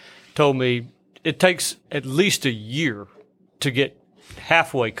Henry told me it takes at least a year to get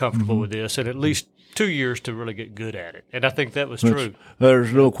halfway comfortable with this, and at least 2 years to really get good at it. And I think that was true.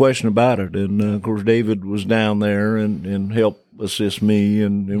 There's no question about it. And, of course, David was down there and helped assist me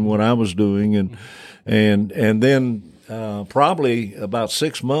in what I was doing. And then probably about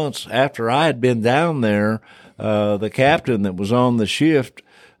 6 months after I had been down there, the captain that was on the shift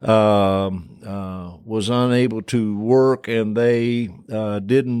was unable to work, and they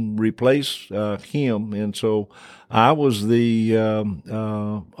didn't replace him, and so I was the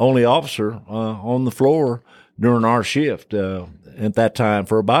only officer on the floor during our shift at that time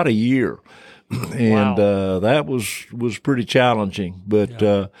for about a year. And that was pretty challenging, but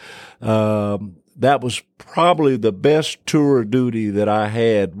that was probably the best tour of duty that I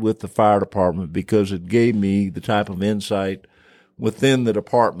had with the fire department, because it gave me the type of insight within the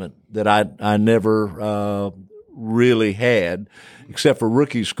department that I never really had, except for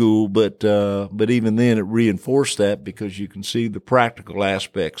rookie school. But even then, it reinforced that, because you can see the practical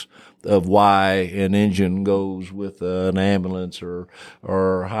aspects of why an engine goes with an ambulance, or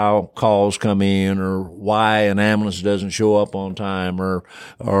how calls come in, or why an ambulance doesn't show up on time, or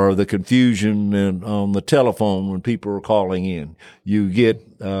the confusion on the telephone when people are calling in. You get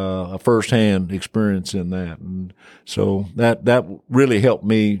a firsthand experience in that, and so that really helped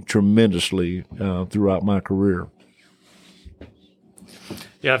me tremendously throughout my career.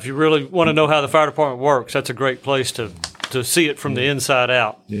 Yeah, if you really want to know how the fire department works, that's a great place to see it from the inside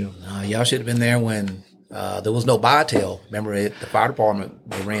out. Yeah. Y'all should have been there when there was no Bytel. Remember, at the fire department,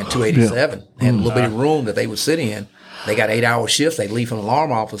 they ran 287. They had a little bitty room that they would sit in. They got 8-hour shifts. They'd leave from the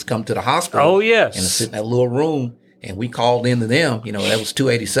alarm office, come to the hospital. Oh, yes. And sit in that little room. And we called in to them. You know, that was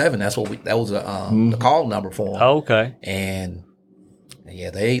 287. That was the call number for them. Okay. And yeah,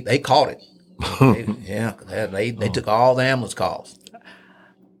 they caught it. They took all the ambulance calls.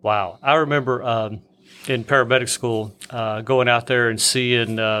 Wow. I remember in paramedic school going out there and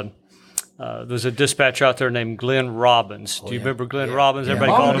seeing there was a dispatcher out there named Glenn Robbins. Do you remember Glenn Robbins?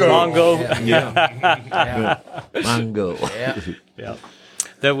 Everybody called him Mongo. Mongo. Yeah.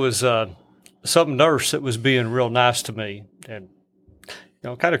 There was some nurse that was being real nice to me, and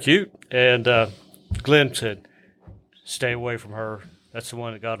kind of cute. And Glenn said, "Stay away from her. That's the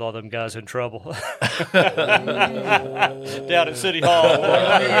one that got all them guys in trouble." Down at City Hall.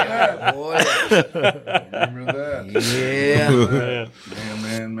 Remember that? Yeah.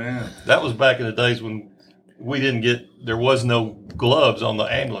 Man. That was back in the days when there was no gloves on the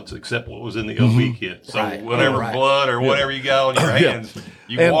ambulance except what was in the OB kit. So whatever blood or whatever you got on your hands,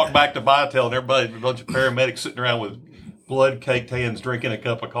 you walk back to Bytel and a bunch of paramedics sitting around with blood-caked hands drinking a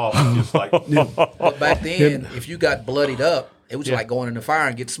cup of coffee, just like. But back then, if you got bloodied up, it was like going in the fire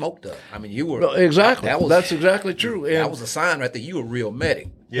and get smoked up. I mean, you were exactly. That's exactly true. That was a sign right there. You were a real medic.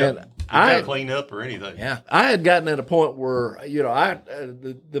 Yeah, I clean up or anything. Yeah, I had gotten at a point where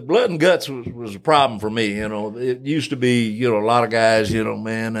the blood and guts was a problem for me. It used to be a lot of guys.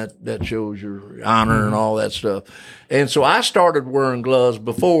 Man, that shows your honor and all that stuff. And so I started wearing gloves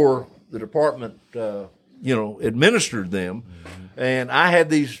before the department administered them. And I had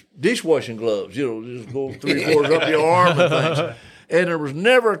these dishwashing gloves, just go 3/4 up your arm and things. And there was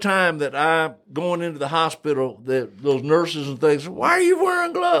never a time that going into the hospital, that those nurses and things, "Why are you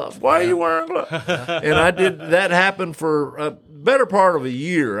wearing gloves? Why are you wearing gloves?" And that happened for a better part of a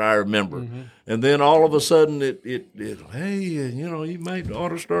year, I remember. Mm-hmm. And then all of a sudden, hey, you might ought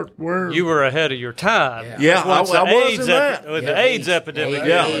to start wearing. You were ahead of your time. Yeah, I was in that. With the AIDS epidemic,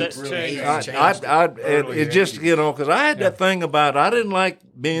 that's changed. It just, because I had that thing about I didn't like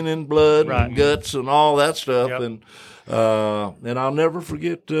being in blood and guts and all that stuff. Yep. And I'll never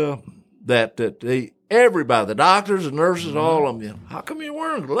forget that everybody, the doctors and nurses, all of them, how come you're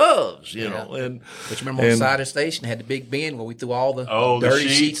wearing gloves? And but you remember on the side of the station had the big bin where we threw all the dirty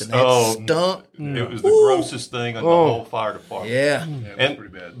sheets and that stunk. It was the grossest thing in the whole fire department. Yeah, and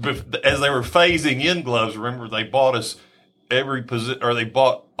pretty bad. As they were phasing in gloves, remember they bought us they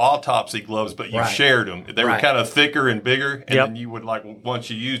bought autopsy gloves, but you shared them. They were kind of thicker and bigger, and then you would once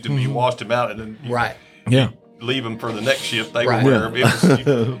you used them, you washed them out, and then leave them for the next shift. They would wear them.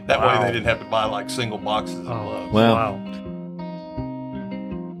 That way they didn't have to buy single boxes of gloves. Wow.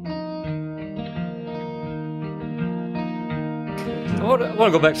 I want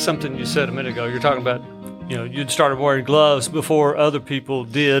to go back to something you said a minute ago. You're talking about, you'd started wearing gloves before other people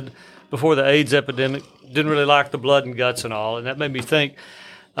did, before the AIDS epidemic. Didn't really like the blood and guts and all, and that made me think.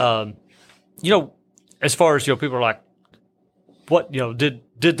 As far as people are like, what did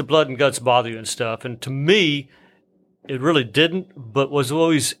the blood and guts bother you and stuff? And to me, it really didn't. But was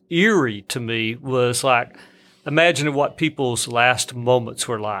always eerie to me was like imagining what people's last moments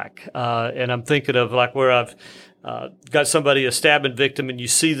were like. And I'm thinking of where I've got somebody, a stabbing victim, and you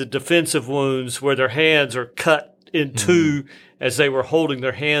see the defensive wounds where their hands are cut in two as they were holding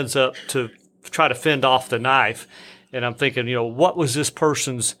their hands up to try to fend off the knife. And I'm thinking, what was this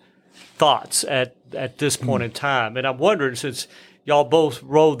person's thoughts at at this point in time. And I'm wondering, since y'all both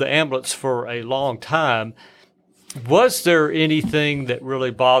rode the ambulance for a long time, was there anything that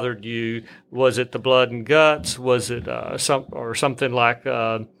really bothered you? Was it the blood and guts? Was it something like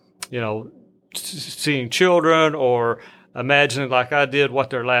seeing children, or imagining, like I did, what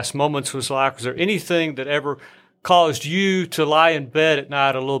their last moments was like? Was there anything that ever caused you to lie in bed at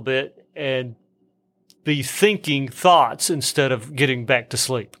night a little bit and be thinking thoughts instead of getting back to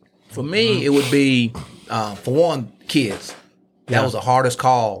sleep? For me, it would be, for one, kids. That was the hardest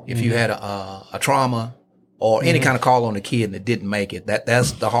call. If you had a trauma or any kind of call on a kid and it didn't make it,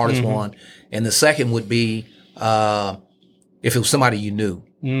 that's the hardest one. And the second would be if it was somebody you knew.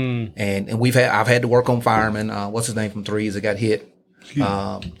 And I've had to work on firemen. What's his name from Threes that got hit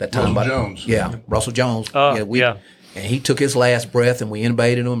that time? Russell Jones. Yeah, Russell Jones. And he took his last breath, and we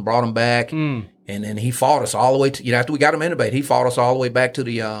intubated him and brought him back. And then he fought us all the way to, after we got him intubated, he fought us all the way back to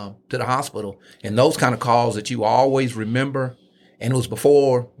the hospital. And those kind of calls that you always remember. And it was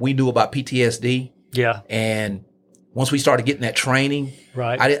before we knew about PTSD. Yeah. And once we started getting that training,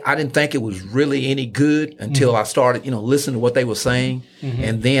 right, I didn't think it was really any good until I started, listening to what they were saying.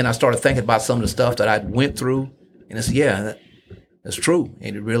 And then I started thinking about some of the stuff that I went through. And it's, that's true.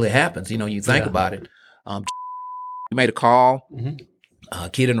 And it really happens. You think about it. He made a call.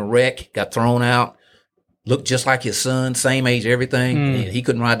 Kid in a wreck, got thrown out, looked just like his son, same age, everything. And he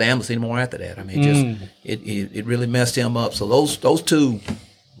couldn't ride the ambulance anymore after that. I mean, it really messed him up. So those two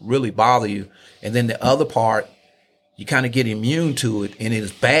really bother you. And then the other part, you kind of get immune to it, and it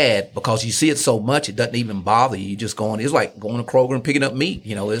is bad because you see it so much, it doesn't even bother you. You just it's like going to Kroger and picking up meat.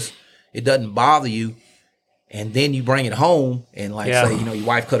 It doesn't bother you. And then you bring it home and say, your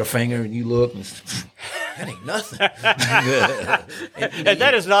wife cut her finger and you look and that ain't nothing. and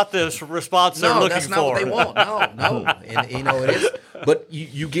that is not the response they're looking for. No, that's not what they want. No. And, it is. But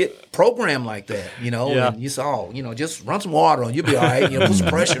you get programmed like that, and you saw, just run some water on, you'll be all right, put some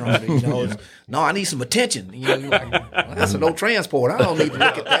pressure on it, No, I need some attention. You're like, well, that's a no transport. I don't need to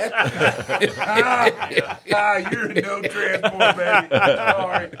look at that. You're a no transport, baby.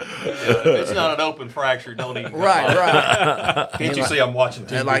 Sorry. If it's not an open fracture, don't even. Right. Can't you see I'm watching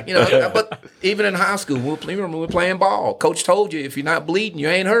TV? But even in high school, we're playing ball. Coach told you if you're not bleeding, you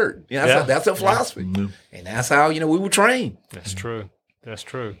ain't hurt. That's a philosophy. And that's how, we were trained. That's true. That's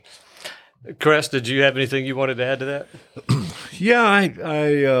true. Chris, did you have anything you wanted to add to that? Yeah,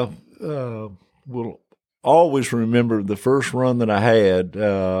 I will always remember the first run that I had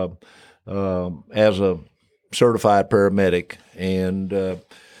as a certified paramedic, and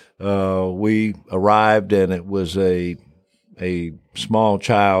we arrived, and it was a small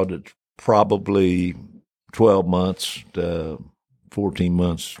child that's probably 12 months, 14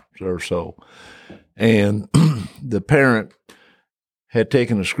 months or so, and the parent had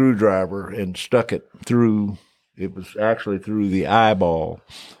taken a screwdriver and stuck it through. It was actually through the eyeball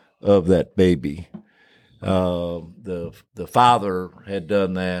of that baby. The father had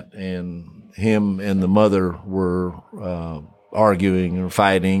done that, and him and the mother were arguing or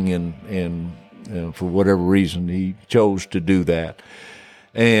fighting, and for whatever reason he chose to do that.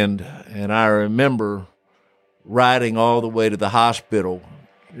 And I remember riding all the way to the hospital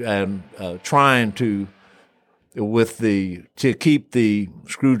and trying to keep the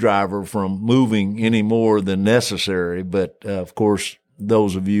screwdriver from moving any more than necessary. But of course,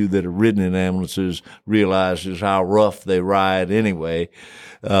 those of you that have ridden in ambulances realize just how rough they ride anyway.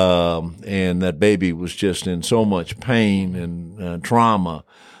 And that baby was just in so much pain and trauma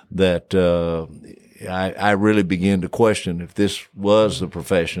that I really began to question if this was the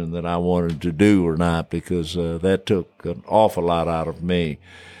profession that I wanted to do or not, because that took an awful lot out of me.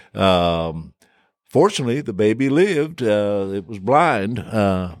 Fortunately, the baby lived. It was blind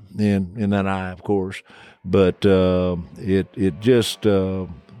in that eye, of course, but it just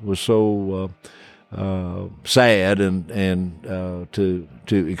was so sad and to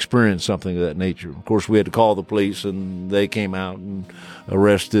experience something of that nature. Of course, we had to call the police, and they came out and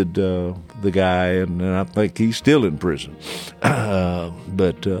arrested the guy, and I think he's still in prison.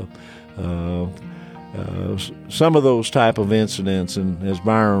 Some of those type of incidents, and as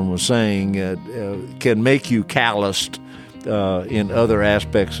Byron was saying, can make you calloused in other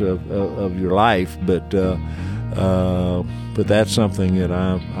aspects of your life. But that's something that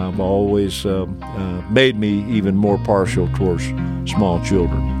I've always made me even more partial towards small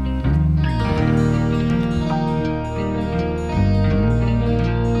children.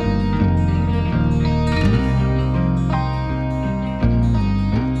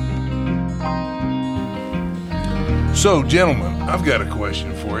 So, gentlemen, I've got a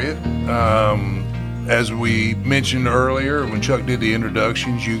question for you. as we mentioned earlier, when Chuck did the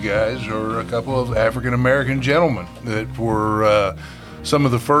introductions, you guys are a couple of African-American gentlemen that were some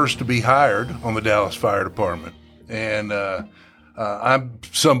of the first to be hired on the Dallas Fire Department. And I'm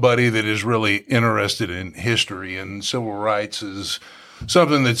somebody that is really interested in history, and civil rights is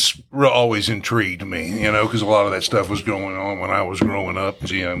something that's always intrigued me, because a lot of that stuff was going on when I was growing up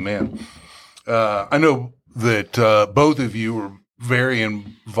as a young man. I know that both of you were very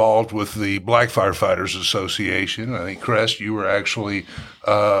involved with the Black Firefighters Association. I think, Crest, you were actually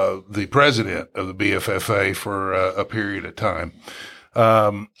the president of the BFFA for a period of time.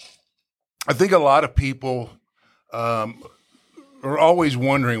 I think a lot of people are always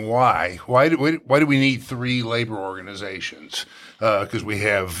wondering why. Why do we need three labor organizations? Because we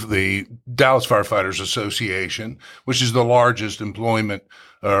have the Dallas Firefighters Association, which is the largest employment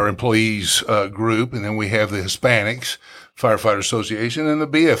or employees group, and then we have the Hispanics Firefighter Association and the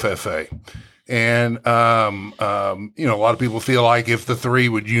BFFA. And a lot of people feel like if the three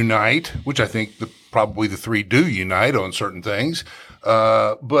would unite, which I think probably the three do unite on certain things,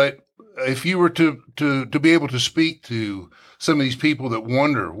 but if you were to be able to speak to some of these people that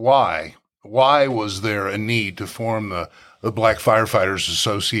wonder why was there a need to form the Black Firefighters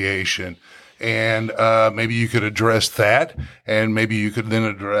Association, and maybe you could address that, and maybe you could then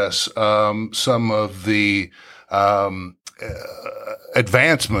address some of the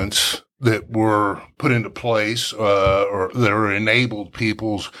advancements that were put into place or that are enabled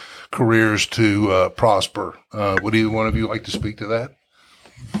people's careers to prosper. Would either one of you like to speak to that?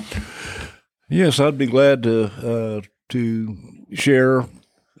 Yes, I'd be glad to share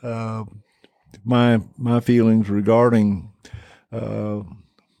my feelings regarding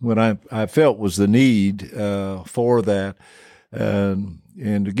what I felt was the need for that. And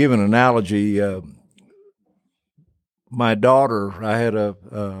to give an analogy, my daughter,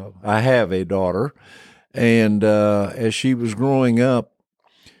 I have a daughter, and as she was growing up,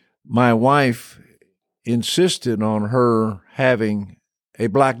 my wife insisted on her having a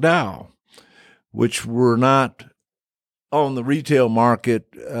black doll, which were not on the retail market.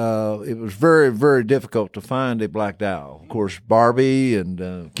 It was very, very difficult to find a black doll. Of course, Barbie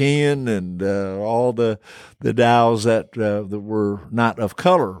and Ken and all the dolls that were not of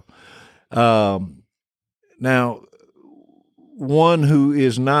color. Now, one who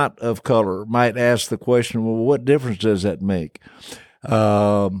is not of color might ask the question, well, what difference does that make?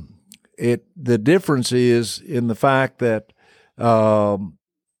 The difference is in the fact that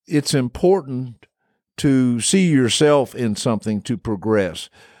it's important to see yourself in something to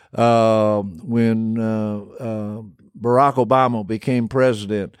progress. When Barack Obama became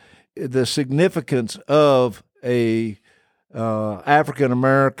president, the significance of a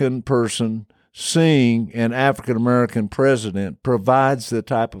African-American person seeing an African-American president provides the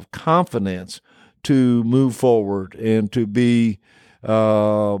type of confidence to move forward and to be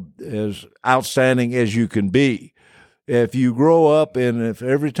as outstanding as you can be. If you grow up and if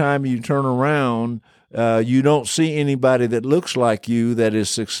every time you turn around, you don't see anybody that looks like you that is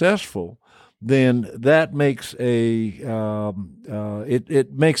successful, then that makes it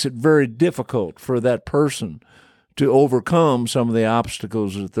makes it very difficult for that person to overcome some of the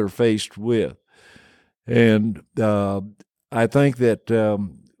obstacles that they're faced with. And I think that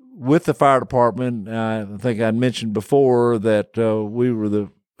with the fire department, I think I mentioned before that we were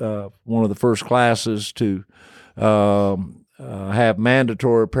one of the first classes to have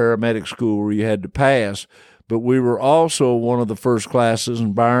mandatory paramedic school where you had to pass, but we were also one of the first classes,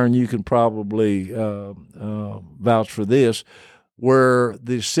 and Byron, you can probably vouch for this, where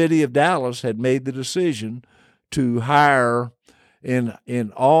the city of Dallas had made the decision to hire in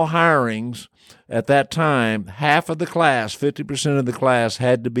all hirings at that time, half of the class, 50% of the class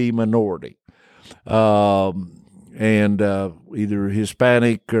had to be minority. And either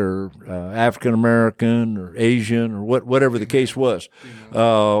Hispanic or African American or Asian or whatever the case was,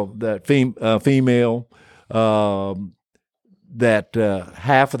 that female, that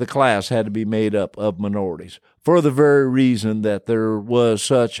half of the class had to be made up of minorities for the very reason that there was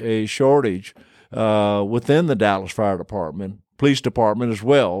such a shortage within the Dallas Fire Department, police department as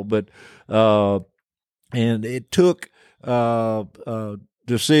well, but and it took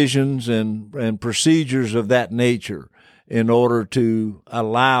decisions and procedures of that nature in order to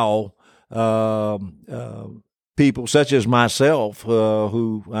allow people such as myself,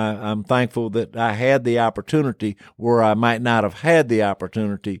 who I'm thankful that I had the opportunity where I might not have had the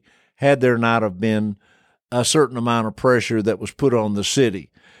opportunity had there not have been a certain amount of pressure that was put on the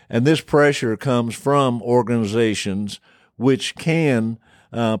city. And this pressure comes from organizations which can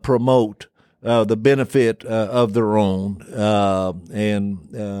promote the benefit of their own,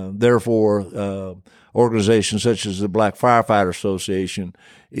 and therefore organizations such as the Black Firefighter Association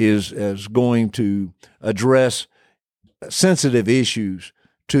is going to address sensitive issues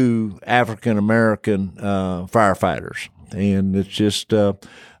to African American firefighters, and it's just for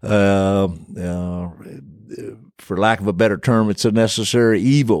lack of a better term, it's a necessary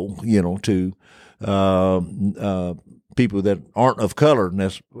evil, to people that aren't of color,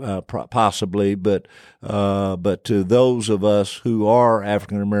 possibly, but to those of us who are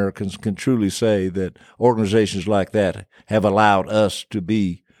African Americans can truly say that organizations like that have allowed us to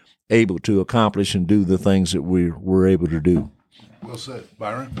be able to accomplish and do the things that we're able to do. Well said.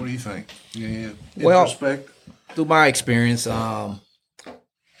 Byron, what do you think? Well, Respect? Through my experience, I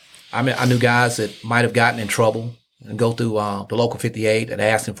knew guys that might have gotten in trouble and go through the local 58 and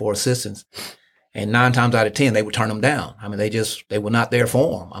asking for assistance. And 9 times out of 10, they would turn them down. I mean, they were not there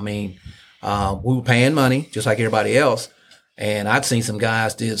for them. I mean, we were paying money just like everybody else. And I'd seen some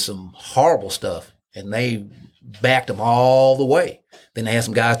guys did some horrible stuff and they backed them all the way. Then they had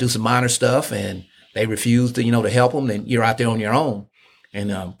some guys do some minor stuff and they refused to, to help them. Then you're out there on your own.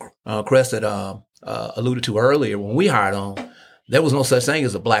 And Crest had alluded to earlier, when we hired on, there was no such thing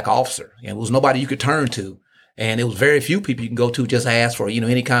as a black officer. And there was nobody you could turn to. And it was very few people you can go to just ask for,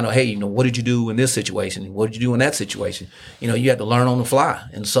 any kind of, hey, what did you do in this situation? What did you do in that situation? You had to learn on the fly.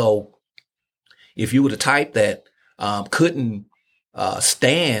 And so if you were the type that couldn't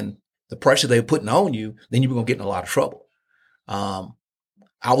stand the pressure they were putting on you, then you were going to get in a lot of trouble. I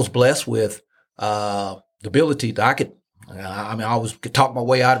was blessed with the ability that I always could talk my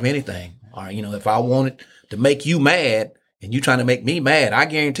way out of anything. Or, if I wanted to make you mad and you trying to make me mad, I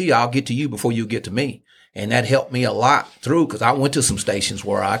guarantee you I'll get to you before you get to me. And that helped me a lot through, because I went to some stations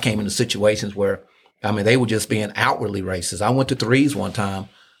where I came into situations where, they were just being outwardly racist. I went to Threes one time,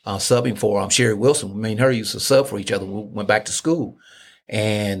 subbing for Sherry Wilson. Me and her used to sub for each other. We went back to school.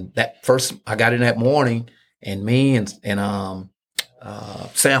 And that first, I got in that morning, and me and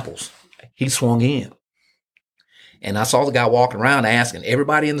Samples, he swung in. And I saw the guy walking around asking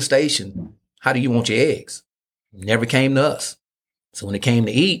everybody in the station, how do you want your eggs? Never came to us. So when it came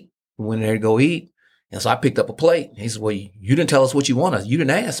to eat, we went in there to go eat. And so I picked up a plate. He said, well, you didn't tell us what you wanted. You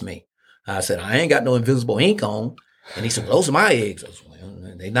didn't ask me. I said, I ain't got no invisible ink on. And he said, well, those are my eggs. I said,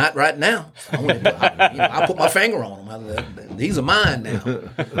 well, they're not right now. I put my finger on them. These are mine now.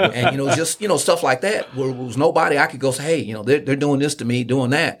 And, just, stuff like that, where there was nobody I could go say, hey, they're doing this to me, doing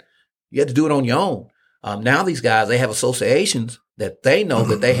that. You had to do it on your own. Now these guys, they have associations that they know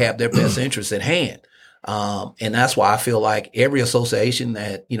that they have their best interests at hand. And that's why I feel like every association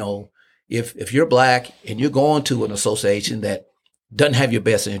that, if you're black and you're going to an association that doesn't have your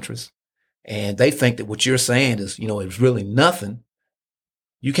best interests and they think that what you're saying is, is really nothing,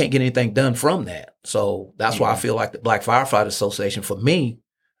 you can't get anything done from that. So that's why I feel like the Black Firefighter Association, for me,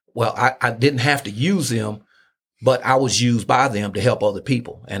 well, I didn't have to use them, but I was used by them to help other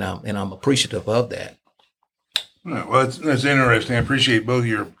people. And I'm appreciative of that. Well, that's interesting. I appreciate both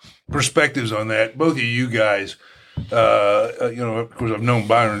your perspectives on that. Both of you guys, of course, I've known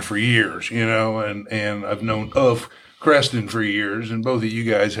Byron for years, and I've known of Creston for years, and both of you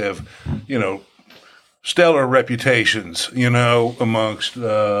guys have, stellar reputations, amongst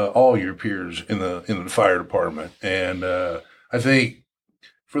all your peers in the fire department. And I think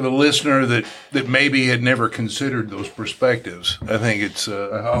for the listener that maybe had never considered those perspectives, I think it's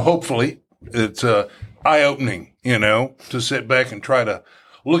hopefully it's eye-opening, to sit back and try to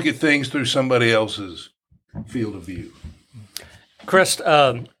look at things through somebody else's field of view. Crest,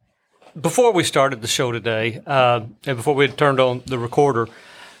 before we started the show today, and before we had turned on the recorder,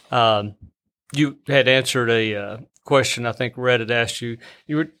 you had answered a question I think Red had asked you.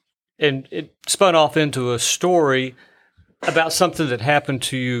 And it spun off into a story about something that happened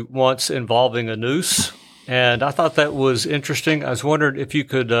to you once involving a noose. And I thought that was interesting. I was wondering if you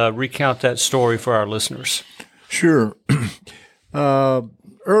could recount that story for our listeners. Sure.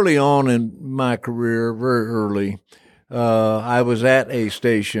 Early on in my career, very early, I was at a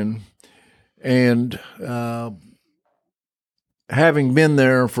station, and having been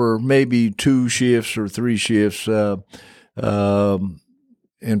there for maybe 2 shifts or 3 shifts, in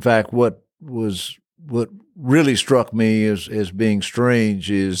fact, what really struck me as being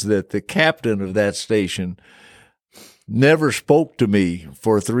strange is that the captain of that station never spoke to me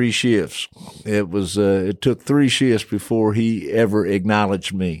for 3 shifts. It took 3 shifts before he ever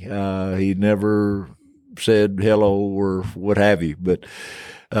acknowledged me. He never said hello or what have you. But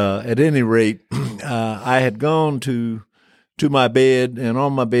at any rate, I had gone to my bed, and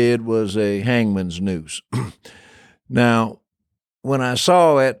on my bed was a hangman's noose. Now, when I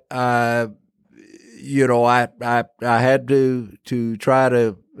saw it, I I had to try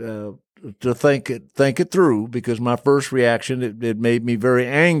to think it through, because my first reaction, it made me very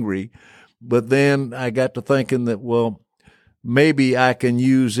angry. But then I got to thinking that, well, maybe I can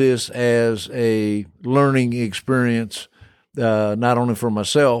use this as a learning experience, not only for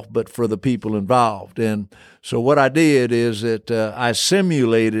myself, but for the people involved. And so what I did is that I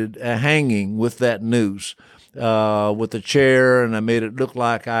simulated a hanging with that noose, with a chair, and I made it look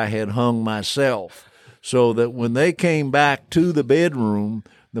like I had hung myself, so that when they came back to the bedroom,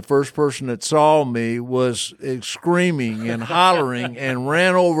 the first person that saw me was screaming and hollering and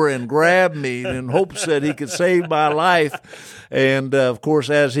ran over and grabbed me in hopes that he could save my life. And, of course,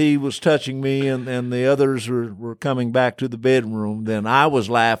 as he was touching me and the others were coming back to the bedroom, then I was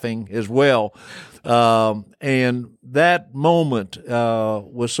laughing as well. And that moment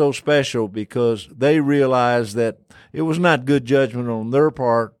was so special, because they realized that it was not good judgment on their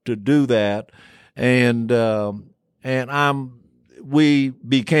part to do that. And we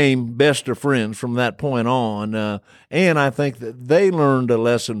became best of friends from that point on. And I think that they learned a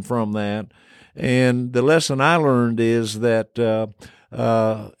lesson from that. And the lesson I learned is that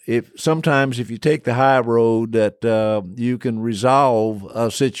if you take the high road, that you can resolve a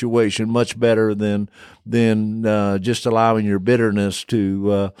situation much better than just allowing your bitterness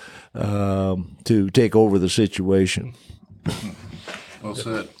to take over the situation. Well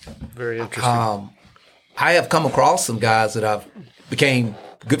said. Very interesting. I have come across some guys that I've became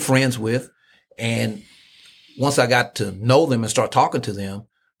good friends with, and once I got to know them and start talking to them,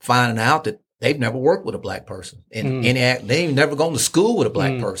 finding out that they've never worked with a black person, and they've never gone to school with a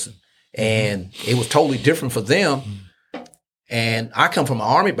black person, and it was totally different for them. And I come from an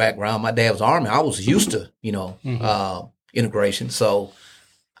Army background. My dad was Army. I was used to, integration, so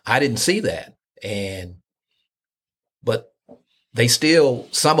I didn't see that. But they still,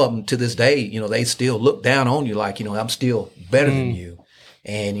 some of them to this day, they still look down on you like, I'm still better than you.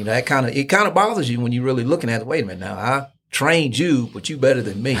 And, it kind of bothers you when you're really looking at it. Wait a minute now, I trained you, but you better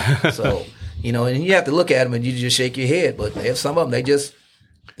than me. So, and you have to look at them and you just shake your head. But they have some of them,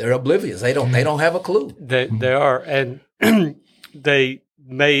 they're oblivious. They don't have a clue. They are. And they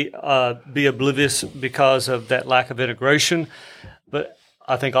may be oblivious because of that lack of integration. But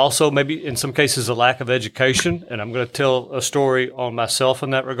I think also maybe in some cases a lack of education, and I'm going to tell a story on myself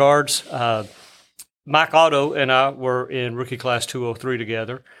in that regards. Mike Otto and I were in rookie class 203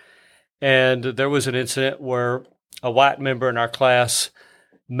 together, and there was an incident where a white member in our class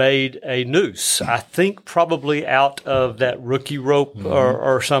made a noose, I think probably out of that rookie rope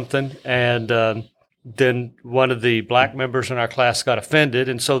or something, and then one of the black members in our class got offended,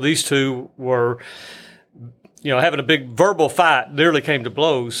 and so these two were having a big verbal fight, nearly came to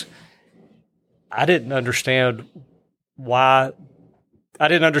blows. I didn't understand why. I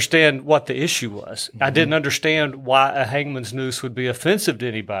didn't understand what the issue was. I didn't understand why a hangman's noose would be offensive to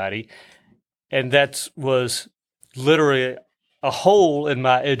anybody. And that was literally a hole in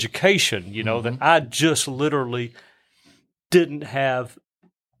my education, that I just literally didn't have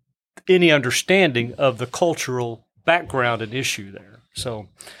any understanding of the cultural background and issue there. So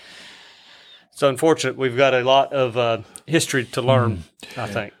it's unfortunate. We've got a lot of history to learn, I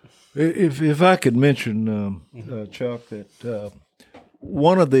think. If I could mention, Chuck, that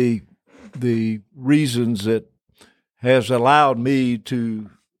one of the reasons that has allowed me to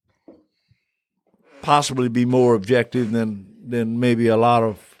possibly be more objective than maybe a lot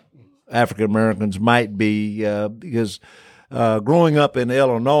of African Americans might be, because growing up in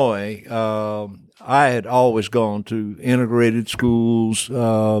Illinois, I had always gone to integrated schools.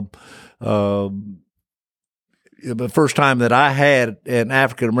 The first time that I had an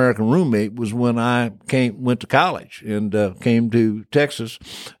African American roommate was when I went to college and came to Texas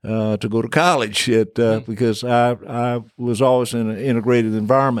to go to college because I was always in an integrated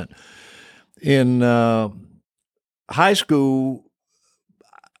environment. In high school,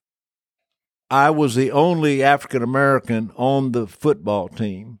 I was the only African American on the football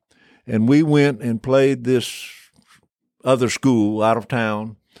team, and we went and played this other school out of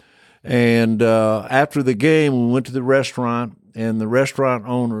town. And after the game, we went to the restaurant, and the restaurant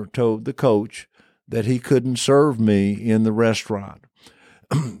owner told the coach that he couldn't serve me in the restaurant.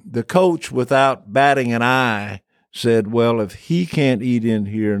 The coach, without batting an eye, said, well, if he can't eat in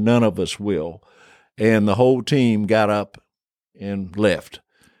here, none of us will. And the whole team got up and left.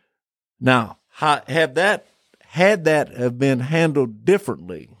 Now, had that have been handled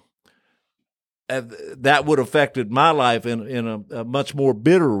differently, that would have affected my life in a much more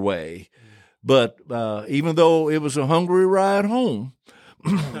bitter way. But even though it was a hungry ride home,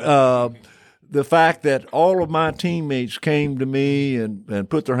 the fact that all of my teammates came to me and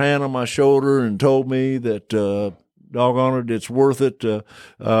put their hand on my shoulder and told me that, doggone it, it's worth it. That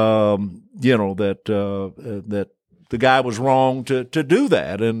the guy was wrong to do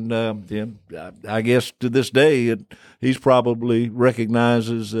that, and I guess to this day he's probably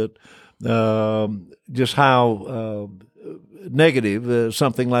recognizes that just how negative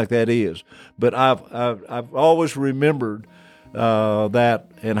something like that is. But I've always remembered that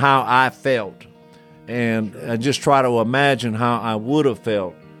and how I felt, and I just try to imagine how I would have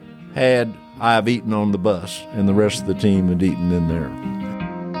felt had I've eaten on the bus and the rest of the team had eaten in there.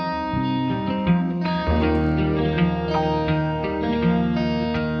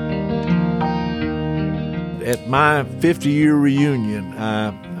 At my 50-year reunion,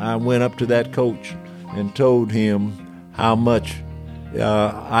 I went up to that coach and told him how much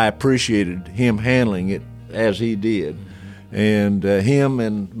I appreciated him handling it as he did. And him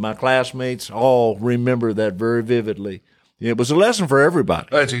and my classmates all remember that very vividly. It was a lesson for everybody.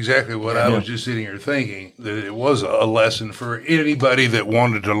 That's exactly what I was just sitting here thinking, that it was a lesson for anybody that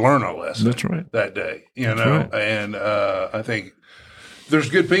wanted to learn a lesson. That's right. That day, That's right. And I think there's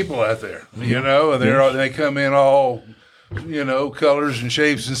good people out there, and they come in all, colors and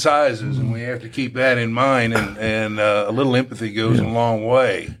shapes and sizes, and we have to keep that in mind. And a little empathy goes a long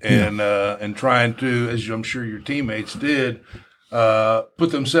way. And trying to, as I'm sure your teammates did,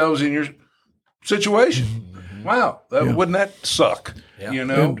 put themselves in your situation. Wow, wouldn't that suck?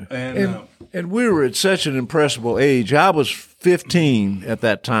 Yeah. And we were at such an impressionable age. I was 15 at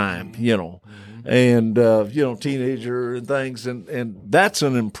that time, and teenager and things, and that's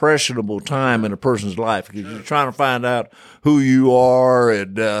an impressionable time in a person's life because you're trying to find out who you are,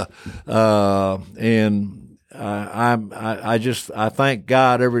 and I thank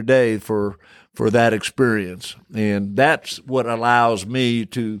God every day for that experience, and that's what allows me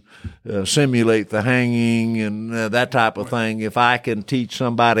to simulate the hanging and that type of thing. If I can teach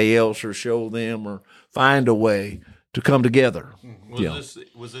somebody else or show them or find a way to come together. Was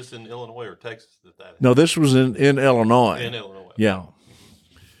this in Illinois or Texas that? No, this was in Illinois. In Illinois. Yeah.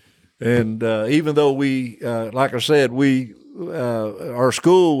 And even though we, like I said, our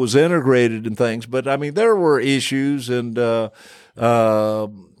school was integrated and things, but I mean, there were issues, and I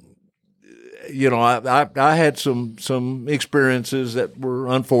had some experiences that were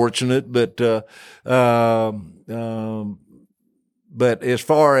unfortunate, but as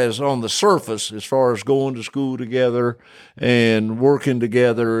far as on the surface, as far as going to school together and working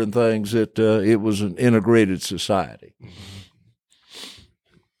together and things, it was an integrated society.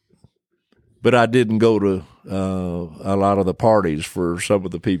 But I didn't go to a lot of the parties for some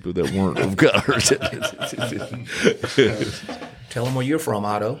of the people that weren't of color. Tell them where you're from,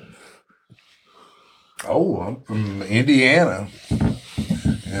 Otto. Oh, I'm from Indiana,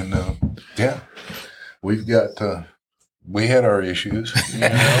 and we had our issues.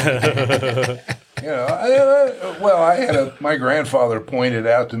 My grandfather pointed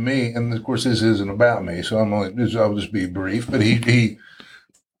out to me, and of course this isn't about me, so I'll just be brief. But he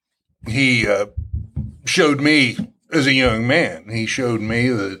showed me as a young man. He showed me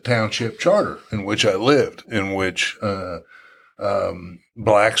the township charter in which I lived, in which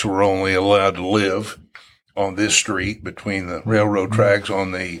blacks were only allowed to live on this street between the railroad tracks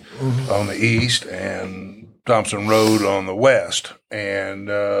on the east and Thompson Road on the west. And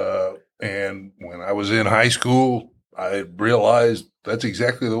when I was in high school, I realized that's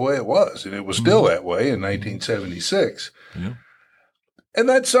exactly the way it was, and it was still that way in 1976. Yeah. And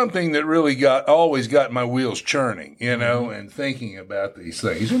that's something that really always got my wheels churning, and thinking about these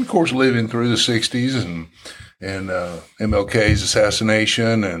things. And of course, living through the 60s and MLK's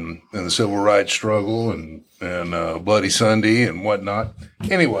assassination and the civil rights struggle and Bloody Sunday and whatnot.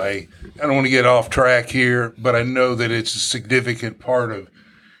 Anyway, I don't want to get off track here, but I know that it's a significant part of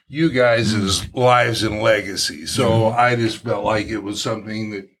you guys' lives and legacy. So I just felt like it was something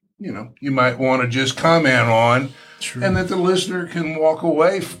that, you might want to just comment on. True. And that the listener can walk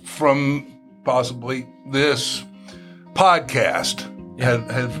away from possibly this podcast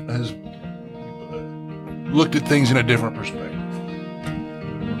has looked at things in a different perspective.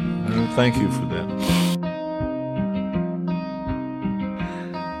 Thank you for that.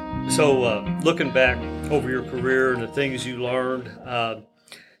 So, looking back over your career and the things you learned,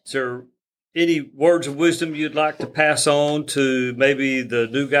 is there any words of wisdom you'd like to pass on to maybe the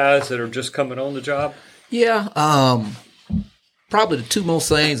new guys that are just coming on the job? Yeah, probably the two most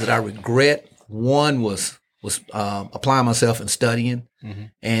things that I regret. One was applying myself and studying,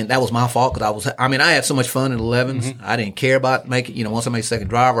 and that was my fault because I had so much fun in the 11s. I didn't care about making. Once I made second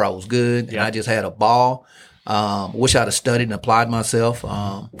driver, I was good, and I just had a ball. Wish I'd have studied and applied myself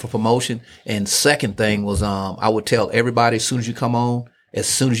for promotion. And second thing was I would tell everybody as soon as you come on, as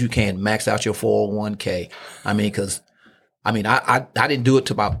soon as you can, max out your 401k. I mean, because I didn't do it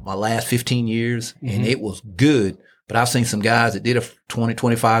till about my last 15 years, and it was good. But I've seen some guys that did it for 20,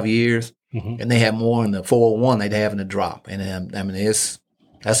 25 years, and they have more in the 401 they'd have in the drop. And I mean, that's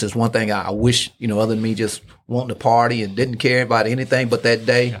just one thing I wish, other than me just wanting to party and didn't care about anything but that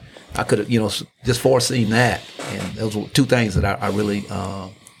day, I could have, just foreseen that. And those were two things that I really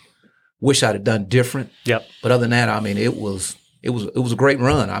wish I'd have done different. Yep. But other than that, I mean, it was a great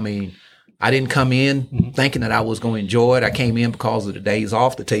run. I mean, I didn't come in thinking that I was going to enjoy it. I came in because of the days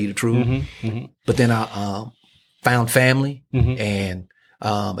off, to tell you the truth. But then I found family, and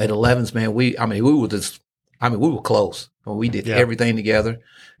at 11s, man, we were close. We did everything together.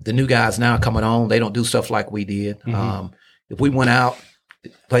 The new guys now coming on, they don't do stuff like we did. If we went out,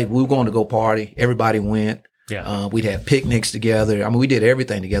 we were going to go party. Everybody went. Yeah. We'd have picnics together. I mean, we did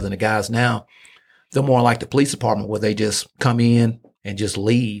everything together. And the guys now, they're more like the police department, where they just come in and just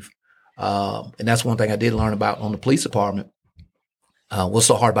leave. And that's one thing I did learn about on the police department. What's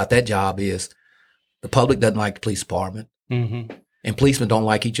so hard about that job is the public doesn't like the police department, and policemen don't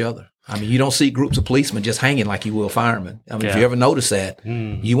like each other. I mean, you don't see groups of policemen just hanging like you will firemen. I mean, if you ever notice that,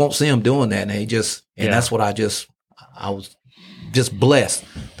 you won't see them doing that. And that's what I was just blessed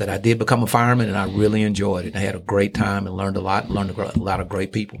that I did become a fireman, and I really enjoyed it. I had a great time and learned a lot of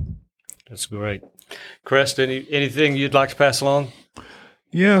great people. That's great. Crest, anything you'd like to pass along?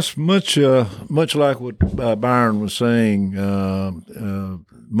 Yes, much like what Byron was saying.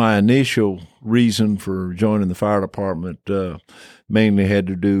 My initial reason for joining the fire department mainly had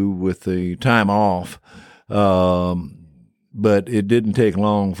to do with the time off, but it didn't take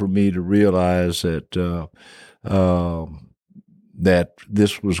long for me to realize that that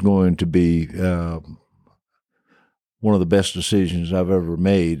this was going to be one of the best decisions I've ever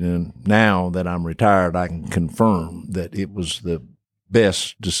made. And now that I'm retired, I can confirm that it was the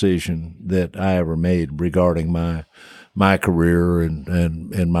best decision that I ever made regarding my career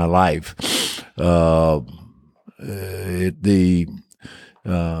and my life. The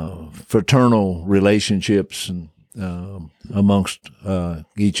fraternal relationships and amongst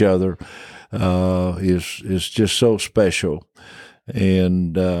each other is just so special,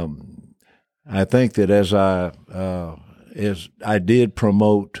 and I think that as I did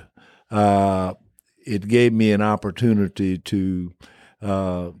promote, it gave me an opportunity to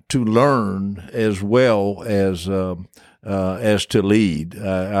learn as well as to lead.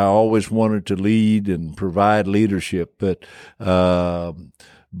 I always wanted to lead and provide leadership, but one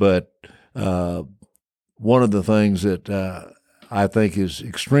of the things that I think is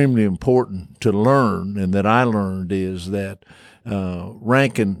extremely important to learn, and that I learned, is that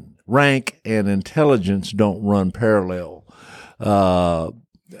rank and intelligence don't run parallel. I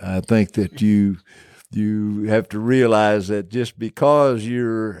think that you have to realize that just because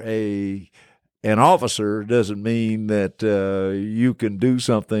you're an officer doesn't mean that you can do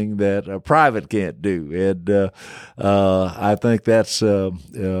something that a private can't do. And I think that's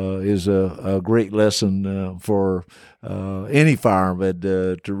is a great lesson for any fireman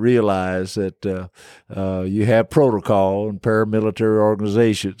to realize that you have protocol and paramilitary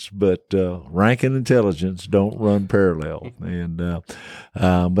organizations, but rank and intelligence don't run parallel. And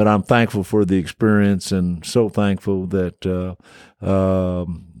but I'm thankful for the experience, and so thankful that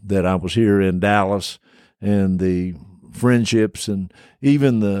that I was here in Dallas, and the friendships and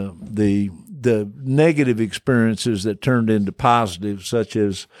even the negative experiences that turned into positive, such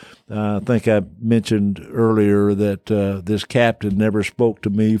as I think I mentioned earlier that this captain never spoke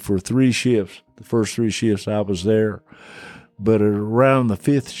to me for 3 shifts, the first 3 shifts I was there. But around the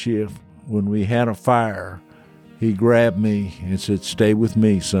 5th shift, when we had a fire, he grabbed me and said, "Stay with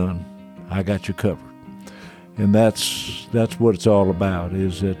me, son. I got you covered." And that's what it's all about,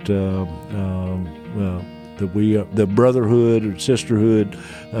 is that the brotherhood or sisterhood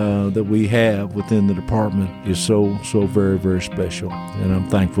that we have within the department is so very, very special, and I'm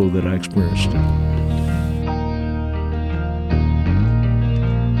thankful that I experienced it.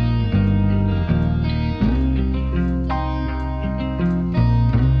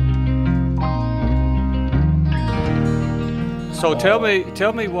 So tell me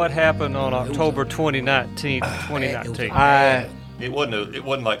what happened on October 2019. It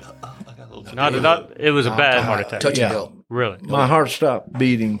wasn't like it was a bad heart attack. Touch and go. Really? My heart stopped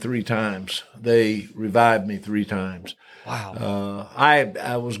beating 3 times. They revived me 3 times. Wow.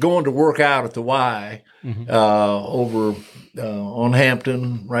 I was going to work out at the Y over on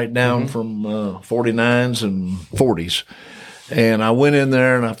Hampton, right down from 49s and 40s. And I went in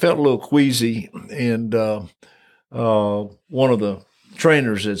there and I felt a little queasy. And one of the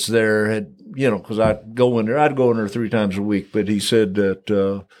trainers that's there had, because I'd go in there 3 times a week. But he said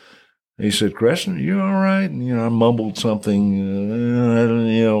that, Creston, you all right? And, I mumbled something,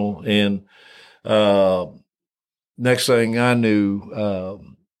 and next thing I knew,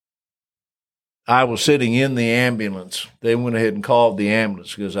 I was sitting in the ambulance. They went ahead and called the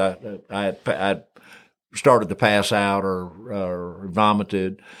ambulance because I started to pass out or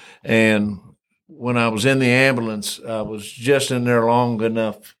vomited. And when I was in the ambulance, I was just in there long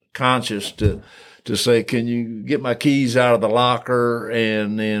enough conscious to say, can you get my keys out of the locker?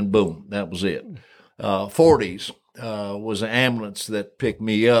 And then boom, that was it. 40s was an ambulance that picked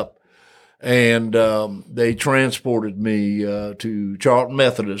me up, and they transported me to Charlton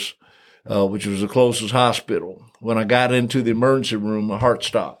Methodist, which was the closest hospital. When I got into the emergency room, my heart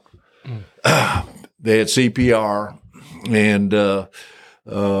stopped. They had CPR, and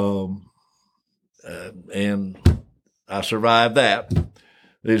I survived that.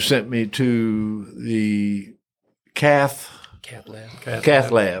 They sent me to the cath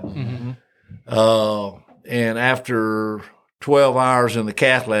lab. Mm-hmm. And after 12 hours in the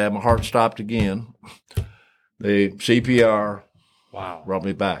cath lab, my heart stopped again. The CPR brought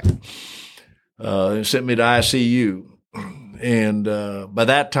me back. They sent me to ICU. And by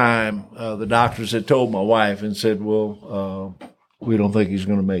that time, the doctors had told my wife and said, well, we don't think he's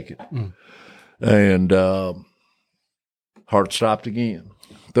going to make it. Mm. And heart stopped again,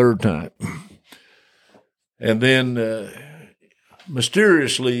 3rd time. And then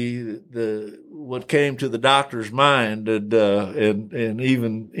mysteriously, what came to the doctor's mind, and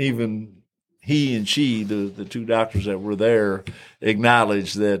even he and she, the 2 doctors that were there,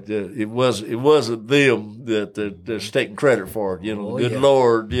 acknowledged that it wasn't them that's taking credit for it. The good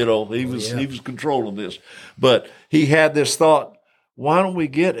Lord, he was controlling this. But he had this thought: why don't we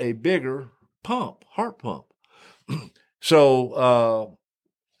get a bigger heart pump? So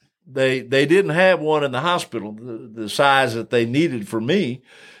they didn't have one in the hospital, the size that they needed for me,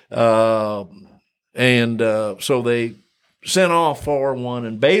 and so they sent off for one,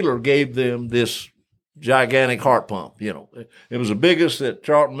 and Baylor gave them this gigantic heart pump. It was the biggest that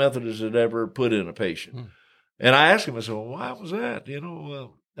Charlton Methodist had ever put in a patient. Hmm. And I asked him, I said, well, why was that?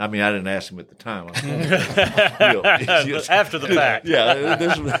 I didn't ask him at the time. After the fact.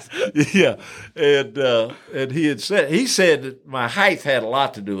 Yeah. And he said that my height had a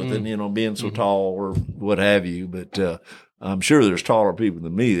lot to do with it, being so tall or what have you. But I'm sure there's taller people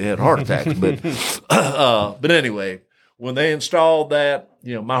than me that had heart attacks. But anyway, when they installed that,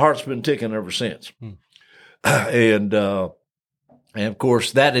 my heart's been ticking ever since. And of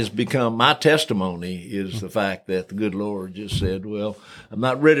course, that has become my testimony, is the fact that the good Lord just said, well, I'm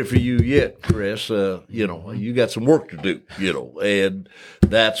not ready for you yet, Chris. You got some work to do, and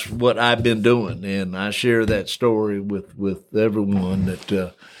that's what I've been doing. And I share that story with everyone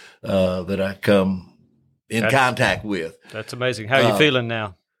that I come in contact with. That's amazing. How are you feeling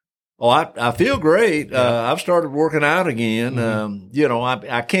now? Oh, I feel great. Yeah. I've started working out again.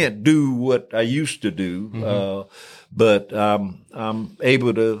 Mm-hmm. I can't do what I used to do, but I'm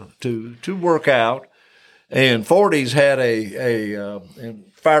able to work out. And 40s had a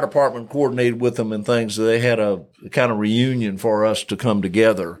fire department coordinated with them and things. So they had a kind of reunion for us to come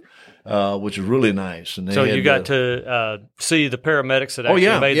together, which was really nice. And so you got to see the paramedics that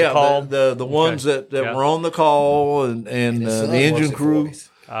actually made the call? The ones that were on the call and the engine crew.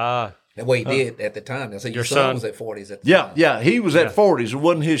 Well, he did at the time. So your son was at 40s at the time. Yeah, he was at 40s. It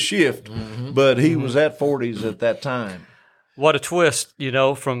wasn't his shift, but he was at 40s at that time. What a twist,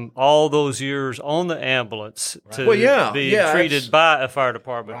 from all those years on the ambulance to be treated by a fire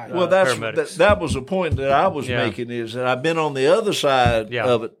department. Right. Well, that was the point that I was making, is that I've been on the other side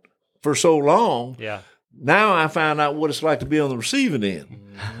of it for so long. Yeah. Now I found out what it's like to be on the receiving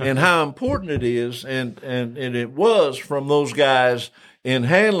end and how important it is, and it was from those guys in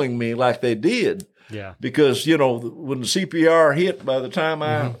handling me like they did. Yeah. Because, when the CPR hit, by the time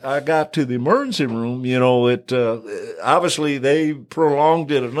I got to the emergency room, it obviously they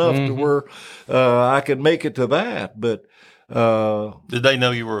prolonged it enough to where I could make it to that. But did they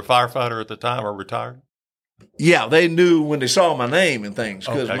know you were a firefighter at the time or retired? Yeah, they knew when they saw my name and things,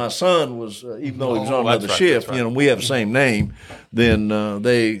 because my son was, even though he was on another shift, we have the same name, then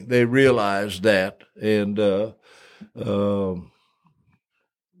they realized that. And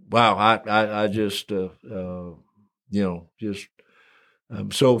wow, I just, I'm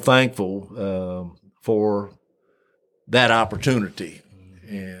so thankful for that opportunity.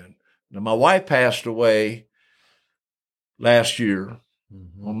 And now my wife passed away last year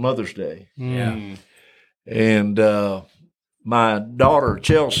on Mother's Day. Yeah. And my daughter,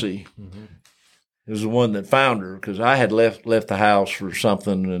 Chelsea, is the one that found her because I had left the house for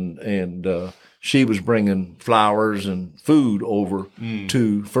something, and she was bringing flowers and food over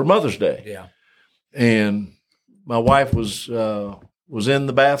for Mother's Day. Yeah. And my wife was in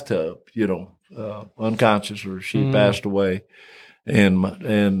the bathtub, unconscious, or she passed away. And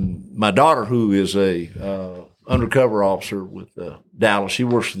my daughter, who is a undercover officer with Dallas, she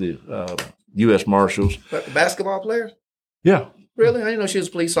works for the U.S. Marshals. But the basketball player? Yeah. Really? I didn't know she was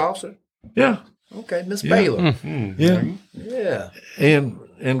a police officer. Yeah. Okay, Miss Baylor. Yeah. Yeah.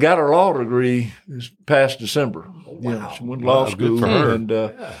 And got her law degree this past December. Wow. She went to law school. Good for her.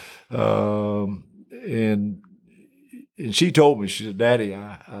 And she told me, she said, "Daddy,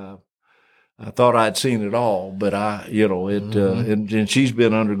 I thought I'd seen it all, but and she's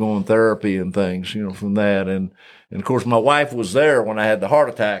been undergoing therapy and things, from that. And of course, my wife was there when I had the heart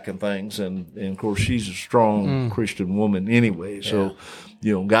attack and things. And of course, she's a strong Christian woman anyway. So,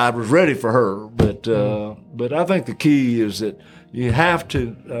 God was ready for her. But I think the key is that you have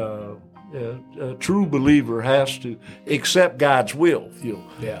to, a true believer has to accept God's will,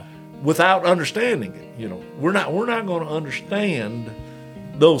 without understanding it. We're not going to understand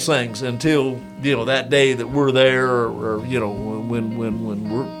those things until that day that we're there, or when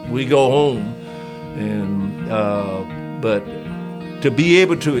we go home, and but to be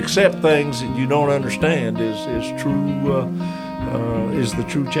able to accept things that you don't understand is the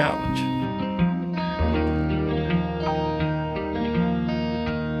true challenge.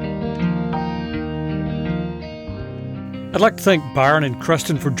 I'd like to thank Byron and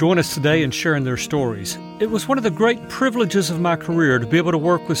Creston for joining us today and sharing their stories. It was one of the great privileges of my career to be able to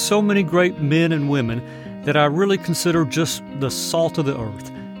work with so many great men and women that I really consider just the salt of the earth.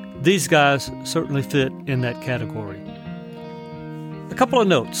 These guys certainly fit in that category. A couple of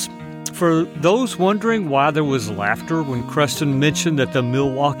notes. For those wondering why there was laughter when Creston mentioned that the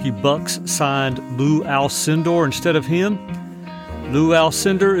Milwaukee Bucks signed Lou Alcindor instead of him, Lou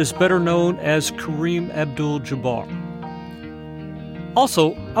Alcindor is better known as Kareem Abdul-Jabbar.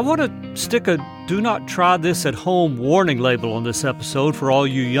 Also, I want to stick a "do not try this at home" warning label on this episode for all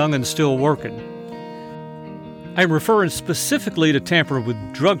you young and still working. I'm referring specifically to tampering with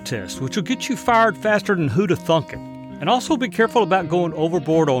drug tests, which will get you fired faster than who'da thunk it. And also be careful about going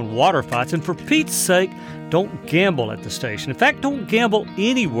overboard on water fights, and for Pete's sake, don't gamble at the station. In fact, don't gamble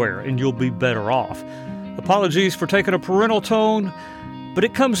anywhere and you'll be better off. Apologies for taking a parental tone, but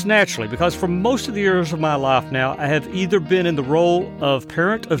it comes naturally because for most of the years of my life now, I have either been in the role of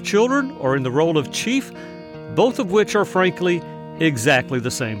parent of children or in the role of chief, both of which are frankly exactly the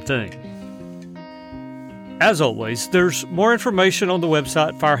same thing. As always, there's more information on the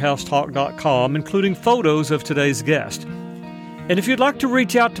website firehousetalk.com, including photos of today's guest. And if you'd like to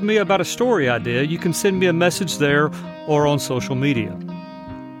reach out to me about a story idea, you can send me a message there or on social media.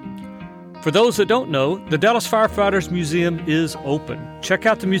 For those that don't know, the Dallas Firefighters Museum is open. Check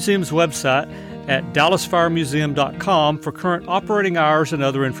out the museum's website at dallasfiremuseum.com for current operating hours and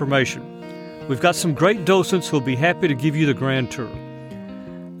other information. We've got some great docents who'll be happy to give you the grand tour.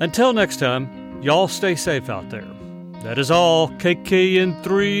 Until next time, y'all stay safe out there. That is all. KKN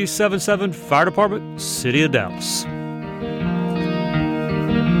 377 Fire Department, City of Dallas.